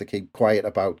we're going to have to keep quiet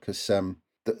about because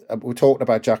we're talking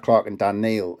about Jack Clark and Dan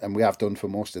Neil, and we have done for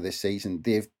most of this season.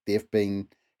 They've been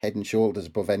head and shoulders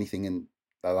above anything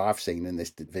that I've seen in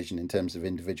this division in terms of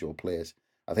individual players.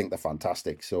 I think they're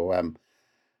fantastic. So,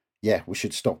 we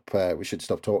should stop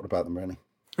talking about them, really.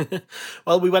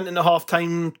 Well, we went into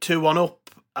half-time 2-1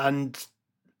 up, and,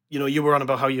 you were on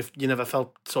about how you never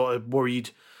felt sort of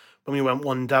worried when we went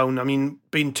 1 down. I mean,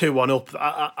 being 2-1 up,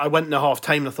 I went into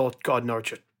half-time and I thought, God,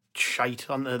 Norwich are shite,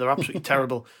 aren't they? They're absolutely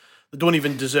terrible. They don't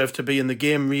even deserve to be in the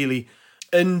game, really.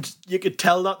 And you could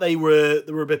tell that they were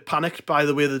a bit panicked by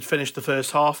the way they'd finished the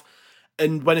first half.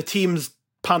 And when a team's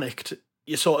panicked,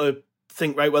 you sort of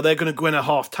think, right, well, they're going to go in at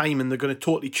half-time and they're going to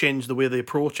totally change the way they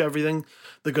approach everything.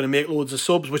 They're going to make loads of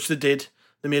subs, which they did.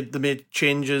 They made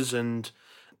changes, and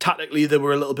tactically they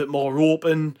were a little bit more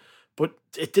open. But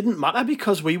it didn't matter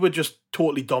because we were just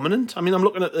totally dominant. I mean, I'm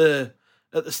looking at the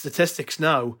statistics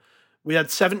now. We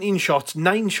had 17 shots,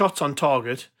 9 shots on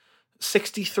target,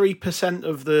 63%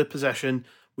 of the possession.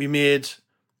 We made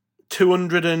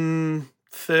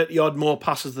 230 odd more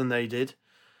passes than they did.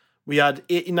 We had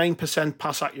 89%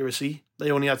 pass accuracy. They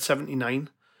only had 79.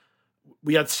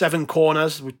 We had 7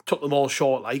 corners. We took them all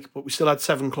short, but we still had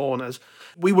 7 corners.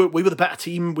 We were the better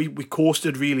team. We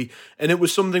coasted, really. And it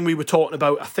was something we were talking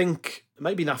about, I think, it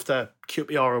might have been after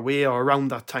QPR away or around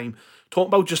that time, talking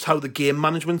about just how the game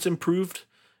management's improved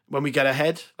when we get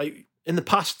ahead. Like, in the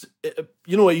past,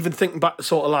 even thinking back to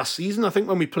sort of last season, I think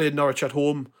when we played Norwich at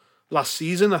home last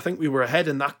season, I think we were ahead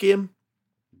in that game.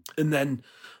 And then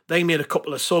they made a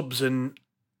couple of subs, and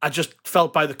I just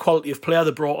felt by the quality of player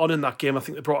they brought on in that game. I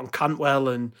think they brought on Cantwell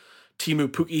and Timu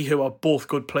Pukki, who are both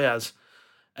good players.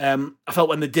 I felt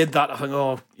when they did that, I think,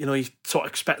 you sort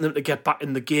of expecting them to get back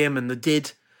in the game, and they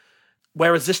did.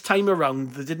 Whereas this time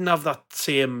around, they didn't have that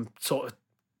same sort of...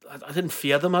 I didn't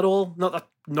fear them at all. Not that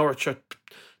Norwich are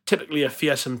typically a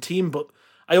fearsome team, but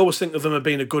I always think of them as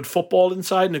being a good football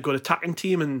inside and a good attacking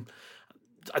team, and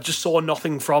I just saw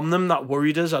nothing from them that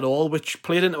worried us at all, which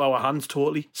played into our hands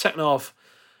totally. Second half,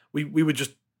 we were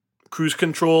just cruise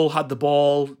control, had the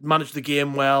ball, managed the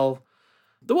game well.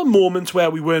 There were moments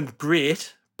where we weren't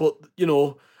great, but,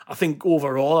 I think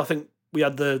overall, we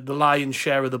had the lion's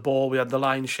share of the ball, we had the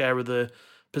lion's share of the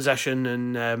possession,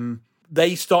 and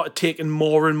they started taking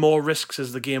more and more risks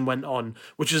as the game went on,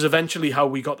 which is eventually how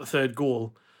we got the third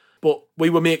goal. But we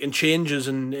were making changes,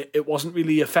 and it wasn't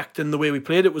really affecting the way we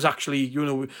played. It was actually, it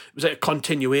was like a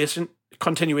continuation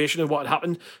of what had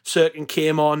happened. Sirkin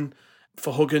came on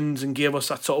for Huggins and gave us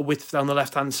that sort of width down the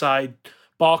left-hand side.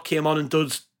 Barr came on and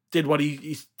did what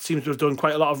he seems to have done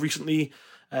quite a lot of recently.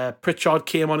 Pritchard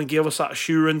came on and gave us that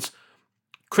assurance.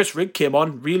 Chris Rigg came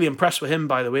on, really impressed with him,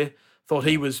 by the way. Thought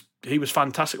he was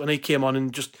fantastic when he came on,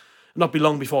 and just not be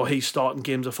long before he's starting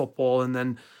games of football. And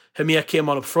then Hamir came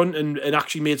on up front and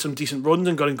actually made some decent runs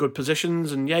and got in good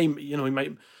positions. And he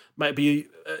might be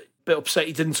a bit upset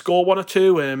he didn't score 1 or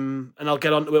 2. And I'll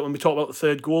get onto it when we talk about the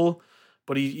third goal.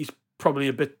 But he's probably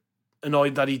a bit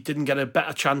annoyed that he didn't get a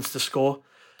better chance to score.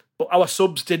 But our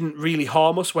subs didn't really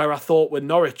harm us, where I thought with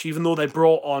Norwich, even though they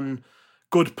brought on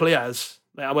good players,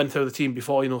 like I went through the team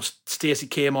before, Stacey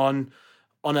came on,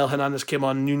 Onel Hernandez came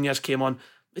on, Nunez came on.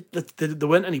 They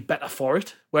weren't any better for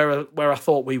it, where I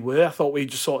thought we were. I thought we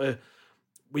just sort of,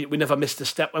 we never missed a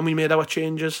step when we made our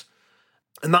changes.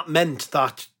 And that meant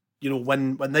that,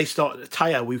 when they started to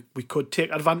tire, we could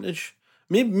take advantage.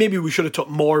 Maybe we should have took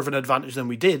more of an advantage than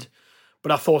we did.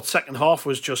 But I thought second half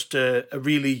was just a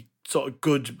really sort of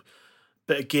good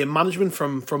bit of game management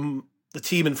from the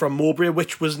team in from Mowbray,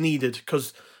 which was needed,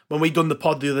 because when we done the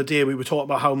pod the other day, we were talking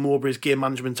about how Mowbray's game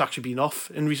management's actually been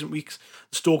off in recent weeks.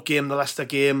 The Stoke game, the Leicester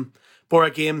game, Borough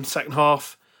game, second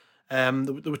half. There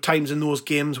were times in those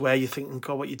games where you're thinking,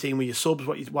 God, what are you doing with your subs?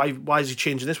 Why is he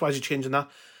changing this? Why is he changing that?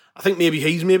 I think maybe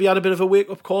he's had a bit of a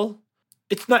wake-up call.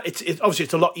 It's obviously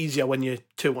it's a lot easier when you're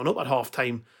 2-1 up at half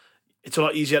time. It's a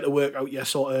lot easier to work out your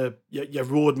sort of your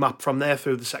roadmap from there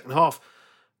through the second half.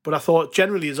 But I thought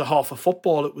generally as a half of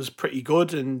football it was pretty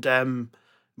good, and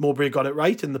Mowbray got it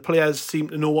right, and the players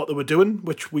seemed to know what they were doing,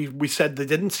 which we said they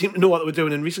didn't seem to know what they were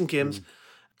doing in recent games.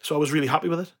 So I was really happy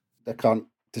with it. I can't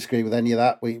disagree with any of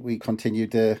that. We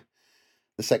continued the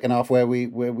second half where we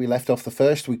left off the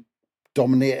first. We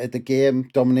dominated the game,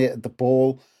 dominated the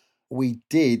ball. I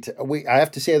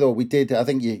have to say though, we did. I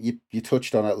think you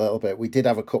touched on it a little bit. We did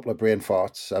have a couple of brain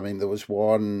farts. I mean, there was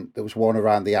one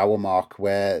around the hour mark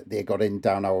where they got in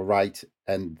down our right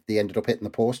and they ended up hitting the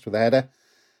post with a header.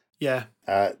 Yeah,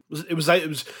 it was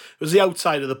the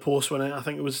outside of the post when I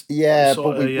think it was. Yeah,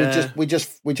 but we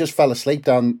just fell asleep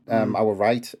down our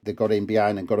right. They got in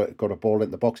behind and got a ball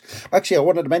in the box. Actually, I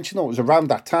wanted to mention though, it was around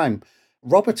that time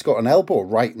Roberts got an elbow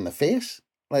right in the face,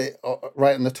 like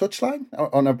right on the touchline.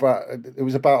 It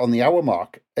was about on the hour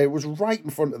mark. It was right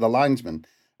in front of the linesman,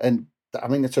 and I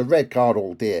mean it's a red card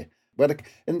all day.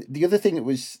 And the other thing, there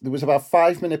was about a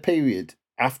 5-minute period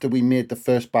after we made the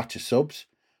first batch of subs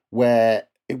where.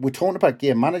 We're talking about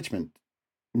game management.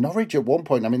 Norwich at one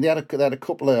point, I mean, they had a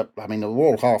couple of, I mean, they were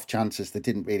all half chances. They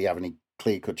didn't really have any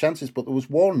clear-cut chances, but there was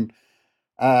one,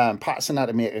 Patterson had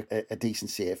to make a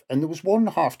decent save, and there was one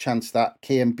half chance that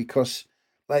came because,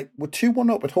 like, we're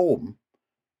 2-1 up at home,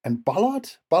 and Ballard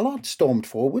stormed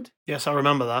forward. Yes, I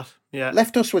remember that. Yeah.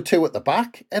 Left us with 2 at the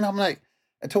back, and I'm like,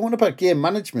 talking about game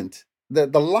management, the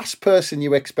last person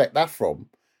you expect that from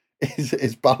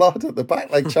is Ballard at the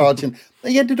back, like charging.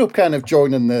 He ended up kind of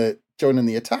joining the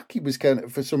attack. He was kind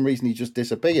of, for some reason, he just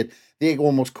disappeared. They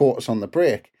almost caught us on the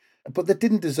break, but they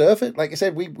didn't deserve it. Like I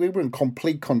said, we were in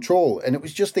complete control, and it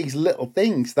was just these little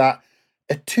things that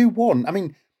at 2-1, I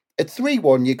mean, at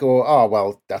 3-1, you go, oh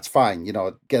well, that's fine. You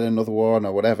know, get another one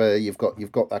or whatever. You've got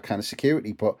that kind of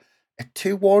security. But at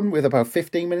 2-1 with about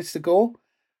 15 minutes to go,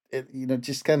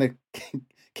 just kind of.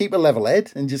 Keep a level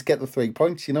head and just get the 3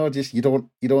 points. You know, just you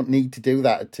don't need to do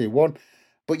that at 2-1.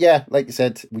 But yeah, like I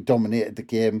said, we dominated the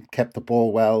game, kept the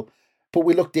ball well, but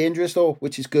we looked dangerous though,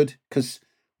 which is good because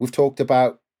we've talked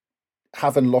about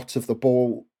having lots of the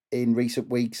ball in recent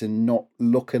weeks and not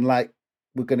looking like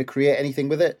we're going to create anything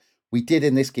with it. We did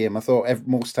in this game. I thought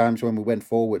most times when we went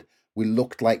forward, we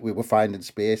looked like we were finding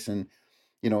space, and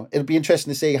it'll be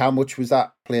interesting to see how much was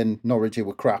that playing Norwich who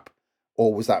were crap,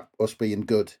 or was that us being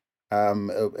good.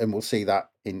 And we'll see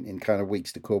that in kind of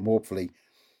weeks to come, hopefully.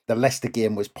 The Leicester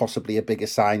game was possibly a bigger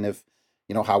sign of,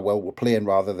 how well we're playing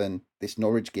rather than this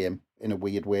Norwich game in a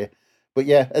weird way. But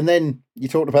yeah, and then you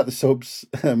talked about the subs.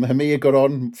 Hamir got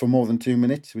on for more than 2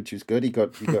 minutes, which was good. He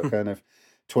got kind of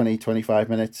 20, 25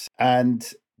 minutes. And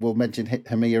we'll mention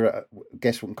Hamir,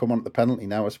 guess what can come on at the penalty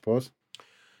now, I suppose.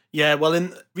 Yeah, well,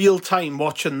 in real time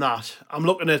watching that, I'm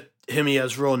looking at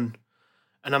Hamir's run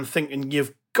and I'm thinking,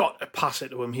 you've got to pass it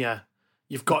to him here.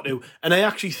 You've got to. And I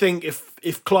actually think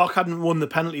if Clark hadn't won the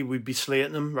penalty, we'd be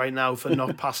slating him right now for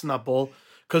not passing that ball.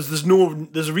 Because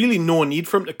there's really no need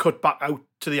for him to cut back out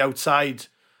to the outside.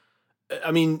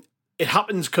 I mean, it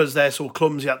happens because they're so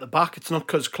clumsy at the back. It's not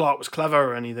because Clark was clever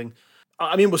or anything.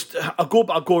 I mean, I'll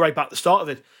go right back to the start of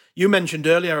it. You mentioned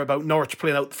earlier about Norwich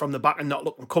playing out from the back and not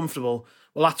looking comfortable.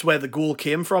 Well, that's where the goal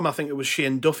came from. I think it was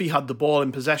Shane Duffy had the ball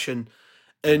in possession,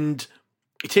 and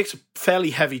he takes a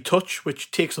fairly heavy touch,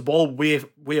 which takes the ball way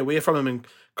away from him, and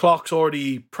Clark's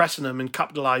already pressing him and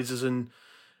capitalises and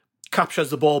captures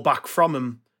the ball back from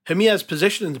him. Hamir's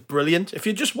positioning is brilliant. If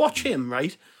you just watch him,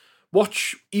 right?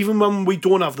 Watch, even when we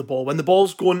don't have the ball, when the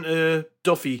ball's going to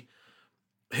Duffy,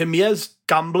 Hamir's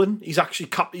gambling. He's actually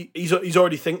he's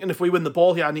already thinking, if we win the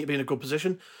ball here, I need to be in a good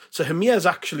position. So Hamir's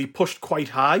actually pushed quite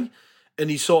high, and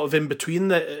he's sort of in between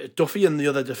the Duffy and the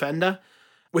other defender,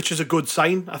 which is a good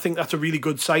sign. I think that's a really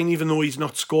good sign, even though he's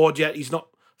not scored yet. He's not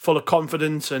full of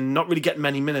confidence and not really getting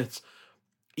many minutes.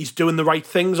 He's doing the right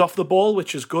things off the ball,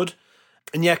 which is good.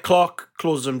 And yeah, Clark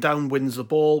closes him down, wins the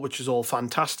ball, which is all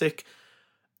fantastic.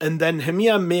 And then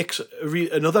Hamir makes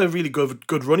another really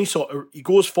good run. He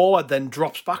goes forward, then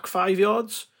drops back 5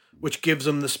 yards, which gives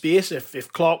him the space.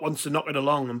 If Clark wants to knock it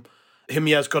along him,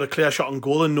 Hamir's got a clear shot on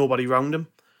goal and nobody round him.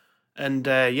 And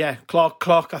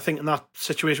Clark, I think in that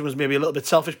situation was maybe a little bit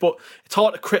selfish, but it's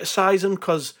hard to criticise him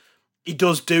because he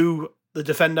does do the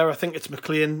defender. I think it's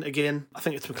McLean again. I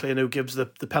think it's McLean who gives the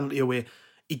penalty away.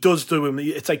 he does do him.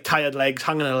 It's like tired legs,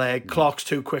 hanging a leg. Clark's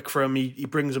too quick for him. He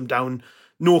brings him down.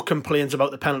 No complaints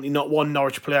about the penalty. Not one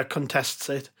Norwich player contests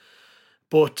it.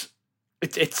 But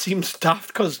it seems daft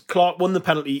because Clark won the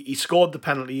penalty. He scored the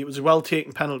penalty. It was a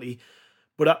well-taken penalty.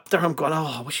 But up there, I'm going,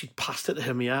 I wish he'd passed it to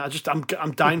him. Yeah,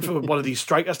 I'm dying for one of these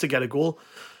strikers to get a goal.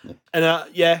 And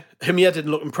Himia didn't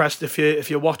look impressed.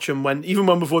 If you watch him even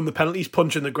when we've won the penalty, he's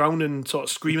punching the ground and sort of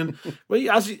screaming.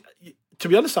 Well, to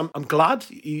be honest, I'm glad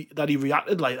that he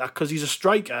reacted like that because he's a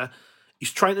striker.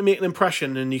 He's trying to make an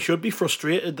impression, and he should be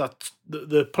frustrated that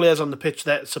the players on the pitch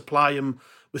there to supply him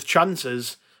with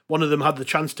chances. One of them had the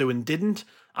chance to and didn't.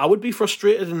 I would be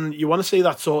frustrated, and you want to see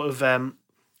that sort of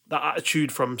that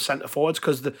attitude from centre forwards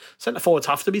because the centre forwards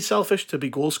have to be selfish to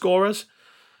be goal scorers.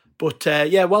 But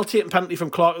well taken penalty from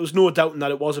Clark. There was no doubting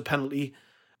that it was a penalty.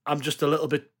 I'm just a little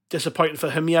bit disappointed for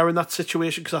him here in that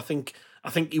situation because I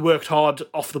think he worked hard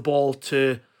off the ball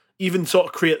to even sort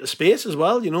of create the space as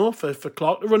well, for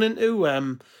Clark to run into.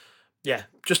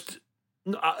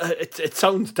 It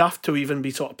sounds daft to even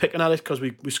be sort of picking at it because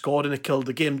we scored and it killed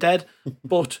the game dead.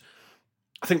 But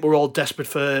I think we're all desperate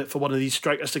for one of these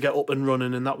strikers to get up and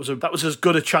running, and that was as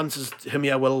good a chance as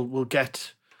Himia will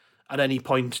get at any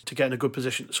point to get in a good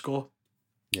position to score.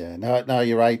 Yeah, no,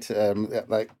 you're right.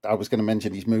 Like I was going to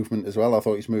mention his movement as well. I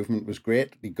thought his movement was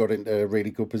great. He got into a really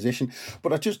good position.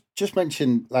 But I just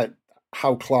mentioned like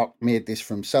how Clark made this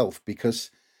for himself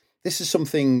because this is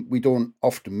something we don't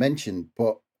often mention.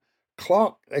 But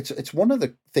Clark, it's one of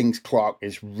the things Clark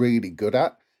is really good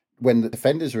at when the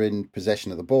defenders are in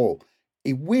possession of the ball.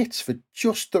 He waits for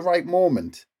just the right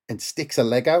moment and sticks a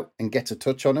leg out and gets a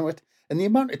touch onto it. And the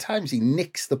amount of times he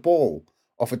nicks the ball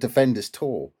off a defender's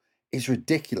toe is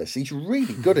ridiculous. He's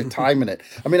really good at timing it.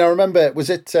 I mean, I remember, was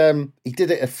it, he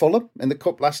did it at Fulham in the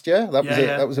Cup last year?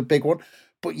 That was a big one.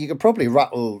 But you could probably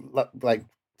rattle like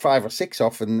 5 or 6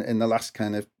 off in the last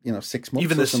kind of, 6 months.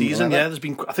 Even this season, like there's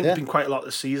been quite a lot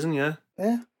this season, yeah.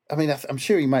 Yeah. I mean, I'm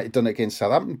sure he might have done it against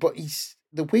Southampton, but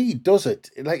the way he does it,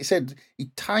 like I said,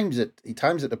 he times it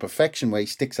to perfection where he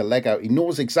sticks a leg out. He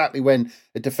knows exactly when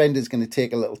a defender's going to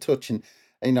take a little touch and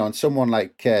someone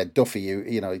like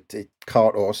Duffy,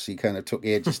 Carthorse, he kind of took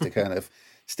ages to kind of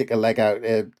stick a leg out.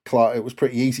 Clark, it was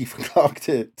pretty easy for Clark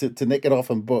to nick it off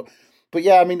him. But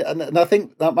yeah, I mean, and I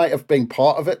think that might have been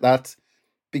part of it, that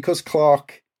because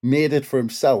Clark made it for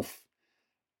himself,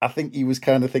 I think he was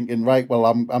kind of thinking, right, well,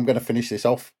 I'm going to finish this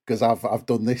off because I've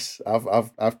done this.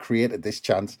 I've created this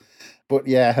chance. But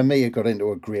yeah, Himia got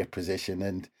into a great position,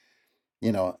 and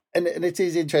and it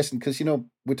is interesting because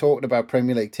we're talking about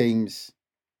Premier League teams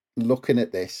looking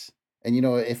at this, and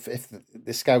if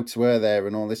the scouts were there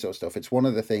and all this sort of stuff, it's one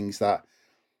of the things that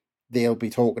they'll be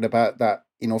talking about that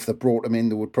if they brought them in,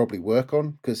 they would probably work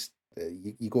on because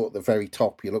you go at the very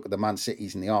top, you look at the Man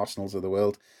Cities and the Arsenals of the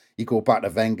world. You go back to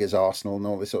Wenger's Arsenal and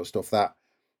all this sort of stuff that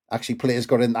actually players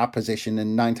got in that position,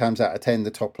 and 9 times out of 10,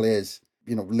 the top players,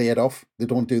 lay it off. They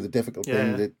don't do the difficult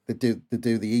thing. They do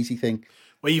the easy thing.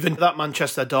 Well, even that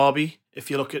Manchester derby, if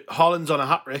you look at Haaland's on a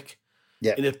hat-trick,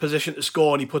 in a position to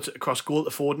score, and he puts it across goal to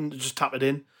Foden to just tap it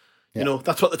in. Yeah.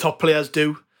 That's what the top players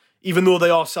do. Even though they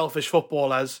are selfish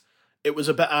footballers, it was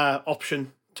a better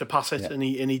option to pass it, and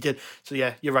he did. So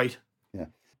yeah, you're right. Yeah.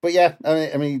 But yeah,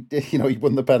 I mean, he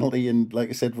won the penalty, and like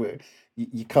I said,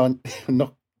 you can't. I'm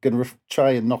not going to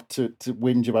try and not to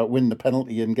whinge about winning the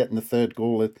penalty and getting the third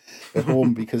goal at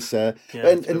home because.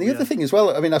 And the other thing as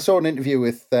well, I mean, I saw an interview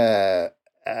with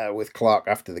Clark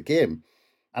after the game,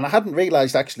 and I hadn't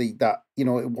realised actually that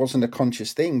it wasn't a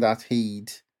conscious thing that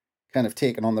he'd kind of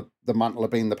taken on the mantle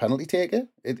of being the penalty taker.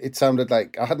 It sounded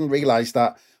like I hadn't realised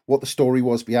that what the story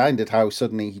was behind it, how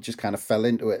suddenly he just kind of fell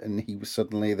into it and he was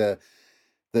suddenly the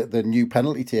new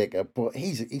penalty taker. But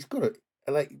he's got it.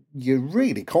 Like, you're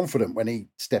really confident when he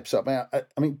steps up. I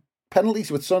mean,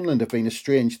 penalties with Sunderland have been a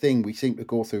strange thing. We seem to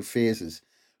go through phases.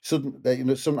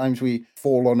 Sometimes we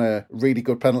fall on a really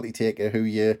good penalty taker who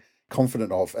you're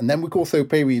confident of, and then we go through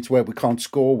periods where we can't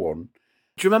score one.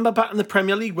 Do you remember back in the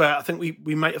Premier League where I think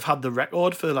we might have had the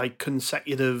record for like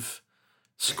consecutive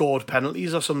scored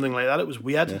penalties or something like that? It was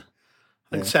weird. Yeah.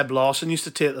 I think Seb Larson used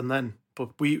to take them then,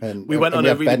 but we went on we a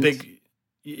have really Bent. big.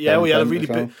 Yeah, we had a really as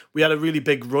well. big. We had a really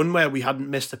big run where we hadn't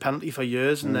missed a penalty for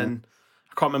years, and then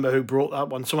I can't remember who broke that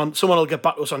one. Someone will get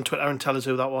back to us on Twitter and tell us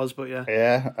who that was. But yeah,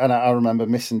 Yeah, and I remember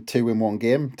missing 2 in one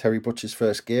game, Terry Butcher's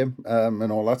first game,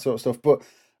 and all that sort of stuff. But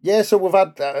yeah, so we've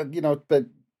had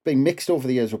been mixed over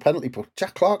the years with penalty. But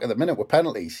Jack Clark at the minute with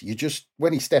penalties, you just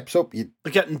when he steps up, they're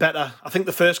getting better. I think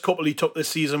the first couple he took this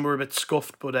season were a bit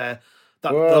scuffed, but the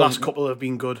last couple have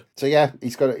been good. So yeah,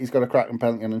 he's got a cracking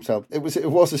penalty on himself. It was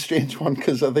a strange one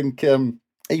because I think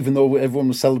even though everyone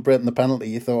was celebrating the penalty,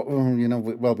 you thought,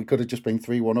 we could have just been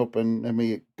 3-1 up and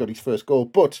Amir got his first goal.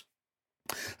 But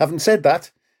having said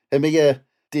that, Amir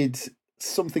did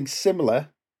something similar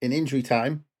in injury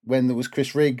time when there was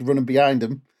Chris Rigg running behind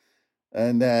him.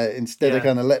 And instead of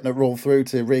kind of letting it roll through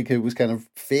to Rigg, who was kind of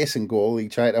facing goal, he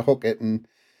tried to hook it and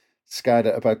skied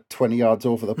it about 20 yards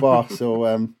over the bar. So,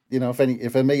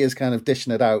 if Amir's kind of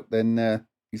dishing it out, then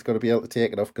he's got to be able to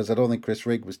take it off, because I don't think Chris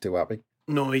Rigg was too happy.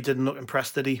 No, he didn't look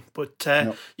impressed, did he? But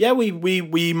No.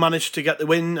 we managed to get the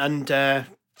win and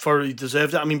thoroughly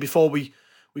deserved it. I mean, before we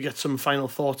get some final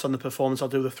thoughts on the performance, I'll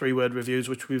do the 3-word reviews,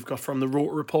 which we've got from the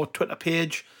Rotor Report Twitter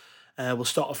page. We'll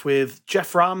start off with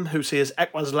Jeff Ram, who says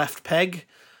Ekwa's left peg.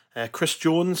 Chris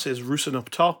Jones says Rusin up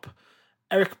top.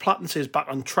 Eric Platten says back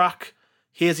on track.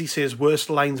 Hazy says worst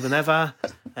linesman ever.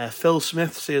 Phil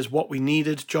Smith says what we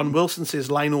needed. John Wilson says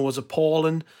Lino was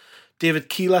appalling. David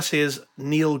Keeler says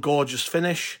Neil gorgeous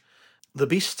finish. The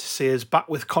Beast says back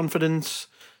with confidence.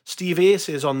 Steve A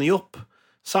says on the up.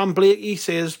 Sam Blakey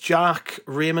says Jack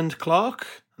Raymond Clark.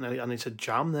 And he said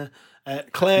jam there.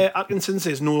 Claire Atkinson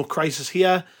says no crisis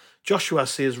here. Joshua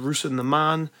says Rusin the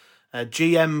man.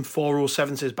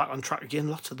 GM407 says back on track again.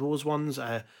 Lots of those ones.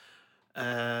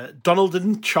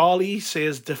 Donaldson Charlie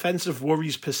says defensive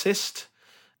worries persist.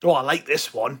 Oh, I like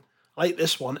this one.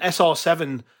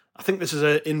 SR7, I think this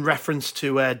is in reference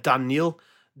to Dan Neil.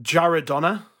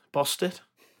 Jaredonna, bossed it.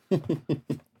 I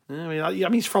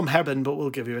mean, he's from Hebron, but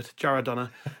we'll give you it. Jaredonna.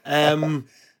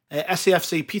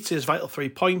 SAFC Pizza is vital 3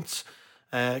 points.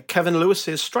 Kevin Lewis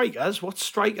says strikers. What's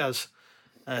strikers?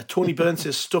 Tony Burns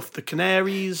says stuff the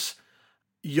Canaries.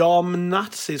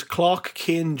 Yarmnat says Clark,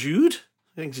 Kane, Jude.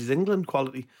 I think he's England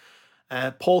quality.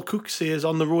 Paul Cook says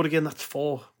on the road again. That's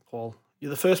 4, Paul. You're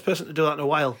the first person to do that in a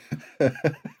while.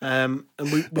 And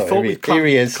we thought we'd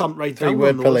clamp right down.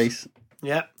 3-word police.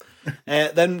 Yeah.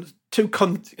 Then 2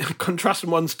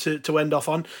 contrasting ones to end off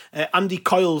on. Andy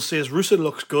Coyle says Rusin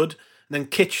looks good. And then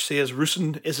Kitch says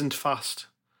Rusin isn't fast.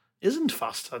 Isn't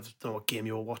fast? I don't know what game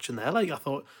you were watching there. Like, I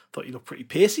thought you looked pretty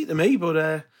pacey to me, but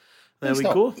there we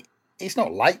go. He's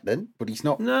not lightning, but he's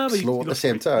not slow at the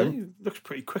same time. He looks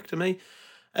pretty quick to me.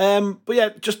 But yeah,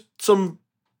 just some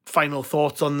final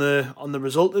thoughts on the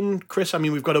result. And Chris, I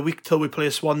mean, we've got a week till we play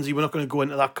Swansea. We're not going to go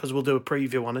into that because we'll do a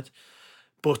preview on it.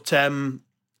 But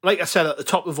like I said at the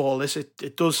top of all this,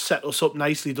 it does set us up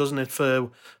nicely, doesn't it, for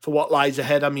what lies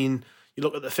ahead? I mean, you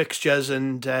look at the fixtures,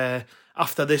 and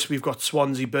after this, we've got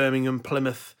Swansea, Birmingham,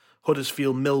 Plymouth,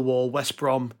 Huddersfield, Millwall, West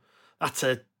Brom. That's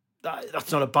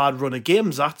not a bad run of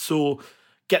games, that. So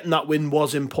getting that win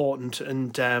was important,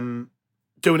 and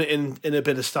doing it in a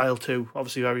bit of style too,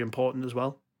 obviously very important as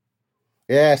well.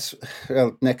 Yes.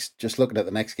 Well, just looking at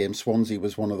the next game, Swansea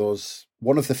was one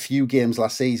of the few games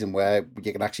last season where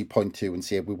you can actually point to and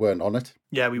say we weren't on it.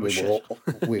 Yeah, we were shit.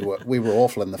 we were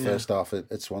awful in the first half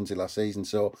at Swansea last season.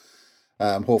 So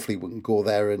hopefully we can go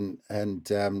there and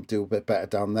do a bit better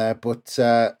down there. But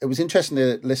it was interesting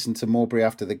to listen to Mowbray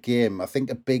after the game. I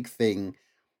think a big thing,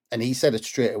 and he said it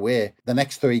straight away, the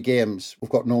next 3 games,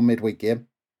 we've got no midweek game.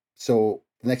 So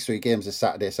the next 3 games are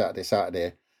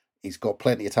Saturday. He's got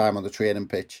plenty of time on the training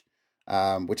pitch,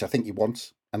 which I think he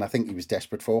wants, and I think he was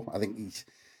desperate for. I think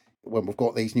when we've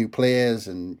got these new players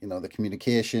and, the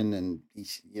communication, and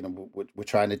he's, we're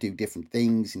trying to do different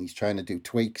things, and he's trying to do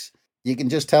tweaks. You can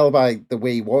just tell by the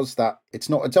way he was that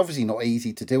it's obviously not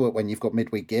easy to do it when you've got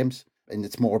midweek games, and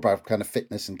it's more about kind of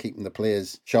fitness and keeping the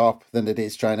players sharp than it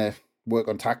is trying to work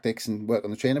on tactics and work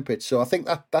on the training pitch. So I think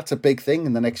that's a big thing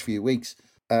in the next few weeks.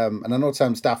 And I know it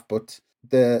sounds daft, but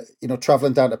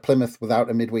traveling down to Plymouth without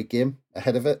a midweek game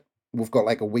ahead of it, we've got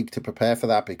like a week to prepare for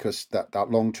that, because that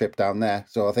long trip down there.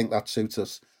 So I think that suits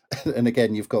us. And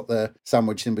again, you've got the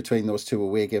sandwich in between those 2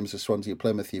 away games of Swansea and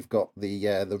Plymouth. You've got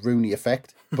the Rooney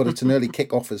effect, but it's an early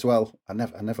kick-off as well. I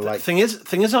never liked. Thing is,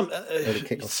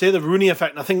 say the Rooney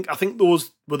effect. And I think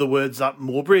those were the words that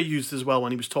Mowbray used as well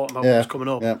when he was talking about what was coming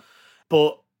up. Yeah.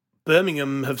 But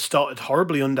Birmingham have started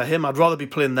horribly under him. I'd rather be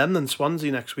playing them than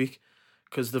Swansea next week,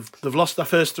 because they've lost their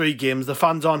first 3 games. The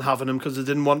fans aren't having them because they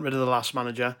didn't want rid of the last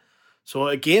manager. So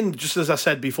again, just as I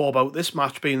said before about this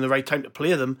match being the right time to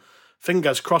play them,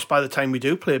 fingers crossed by the time we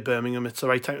do play Birmingham, it's the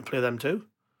right time to play them too.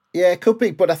 Yeah, it could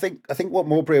be, but I think what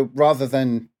Mowbray, rather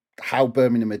than how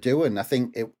Birmingham are doing, I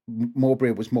think Mowbray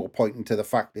was more pointing to the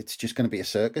fact it's just going to be a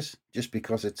circus, just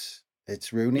because it's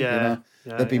Rooney.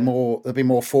 There'll be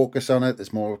more focus on it.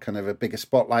 There's more kind of a bigger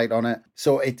spotlight on it.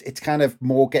 So it's kind of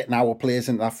more getting our players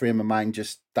into that frame of mind.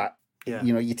 Just that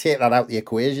you take that out the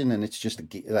equation, and it's just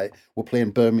like we're playing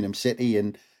Birmingham City,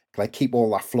 and like keep all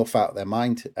that fluff out of their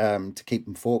mind to keep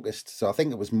them focused. So I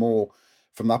think it was more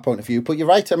from that point of view. But you're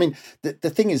right. I mean, the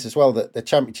thing is as well that the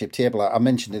championship table, I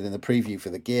mentioned it in the preview for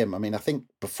the game. I mean, I think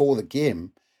before the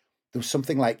game, there was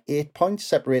something like 8 points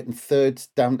separating third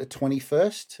down to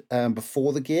 21st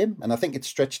before the game. And I think it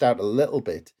stretched out a little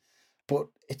bit. But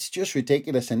it's just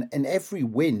ridiculous. And every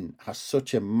win has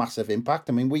such a massive impact.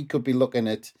 I mean, we could be looking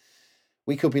at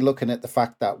the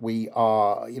fact that we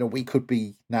are, we could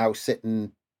be now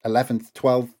sitting 11th,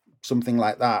 12th, something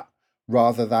like that,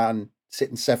 rather than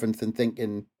sitting 7th and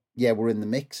thinking, yeah, we're in the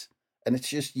mix. And it's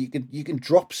just, you can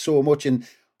drop so much, and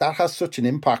that has such an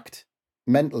impact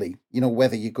mentally,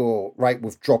 whether you go, right,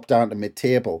 we've dropped down to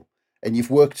mid-table and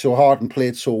you've worked so hard and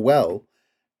played so well,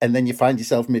 and then you find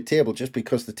yourself mid-table just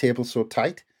because the table's so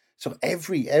tight. So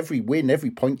every win,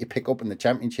 every point you pick up in the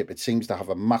championship, it seems to have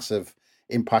a massive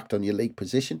impact on your league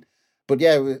position. But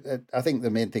yeah, I think the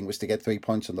main thing was to get 3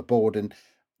 points on the board, and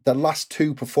the last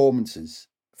two performances,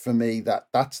 for me,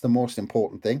 that's the most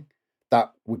important thing,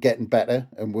 that we're getting better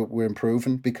and we're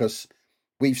improving, because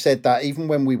we've said that even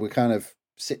when we were kind of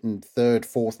sitting third,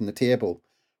 fourth in the table,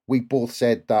 we both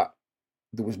said that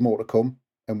there was more to come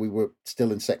and we were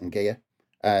still in second gear.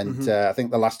 And I think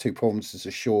the last two performances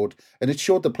have showed, and it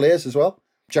showed the players as well.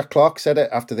 Jack Clark said it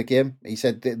after the game. He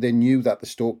said they knew that the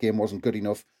Stoke game wasn't good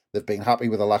enough. They've been happy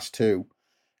with the last two.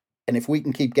 And if we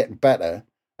can keep getting better,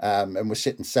 and we're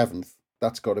sitting 7th,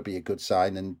 that's got to be a good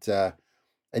sign. And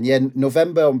yeah,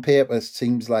 November on paper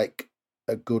seems like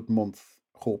a good month.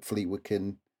 Hopefully we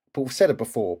can, but we've said it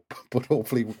before, but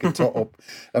hopefully we can top up.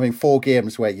 I mean, 4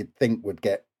 games where you'd think would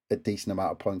get a decent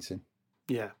amount of points in.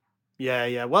 Yeah.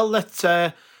 Well, let's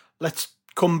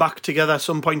come back together at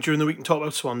some point during the week and talk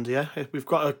about Swansea. Yeah? We've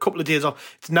got a couple of days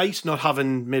off. It's nice not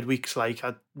having midweeks. Like,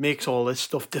 it makes all this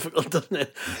stuff difficult, doesn't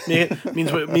it? It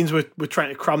means we're trying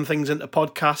to cram things into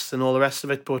podcasts and all the rest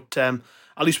of it. But at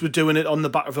least we're doing it on the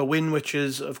back of a win, which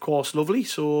is, of course, lovely.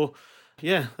 So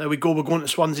yeah, there we go. We're going to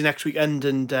Swansea next weekend,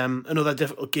 and another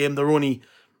difficult game. They're only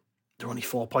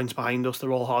 4 points behind us.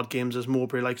 They're all hard games, as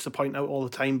Mowbray likes to point out all the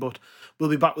time. But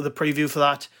we'll be back with a preview for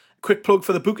that. Quick plug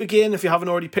for the book again. If you haven't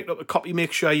already picked up a copy,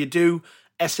 make sure you do.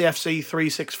 SAFC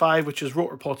 365, which is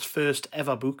Rote Report's first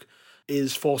ever book,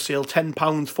 is for sale.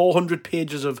 £10, 400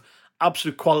 pages of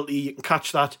absolute quality. You can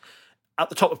catch that at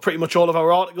the top of pretty much all of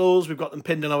our articles. We've got them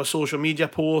pinned in our social media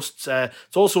posts.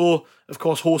 It's also, of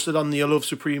course, hosted on the I Love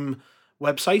Supreme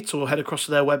website, so head across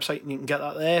to their website and you can get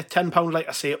that there. £10, like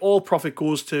I say, all profit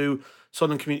goes to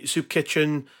Sunderland Community Soup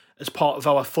Kitchen as part of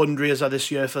our fundraiser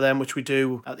this year for them, which we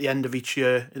do at the end of each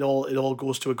year. It all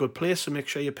goes to a good place, so make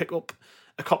sure you pick up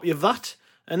a copy of that.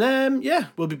 And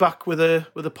we'll be back with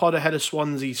a pod ahead of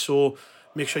Swansea, so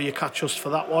make sure you catch us for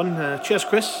that one. Cheers,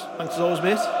 Chris. Thanks as always,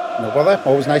 mate. No bother.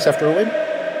 Always nice after a win.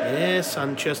 Yes,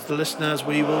 and cheers to the listeners.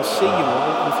 We will see you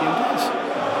all in a few days.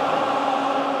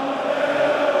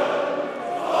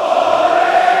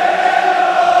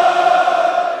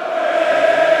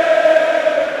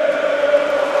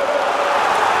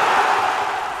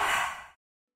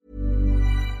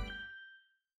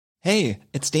 Hey,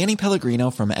 it's Danny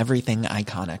Pellegrino from Everything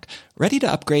Iconic. Ready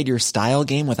to upgrade your style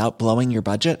game without blowing your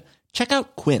budget? Check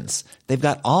out Quince. They've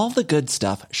got all the good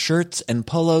stuff, shirts and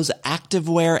polos,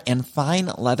 activewear, and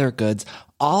fine leather goods,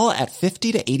 all at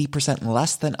 50 to 80%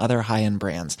 less than other high-end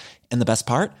brands. And the best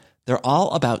part? They're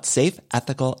all about safe,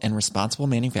 ethical, and responsible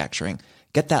manufacturing.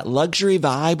 Get that luxury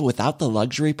vibe without the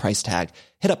luxury price tag.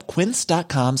 Hit up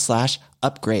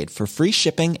quince.com/upgrade for free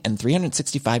shipping and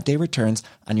 365-day returns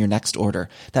on your next order.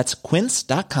 That's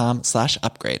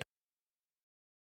quince.com/upgrade.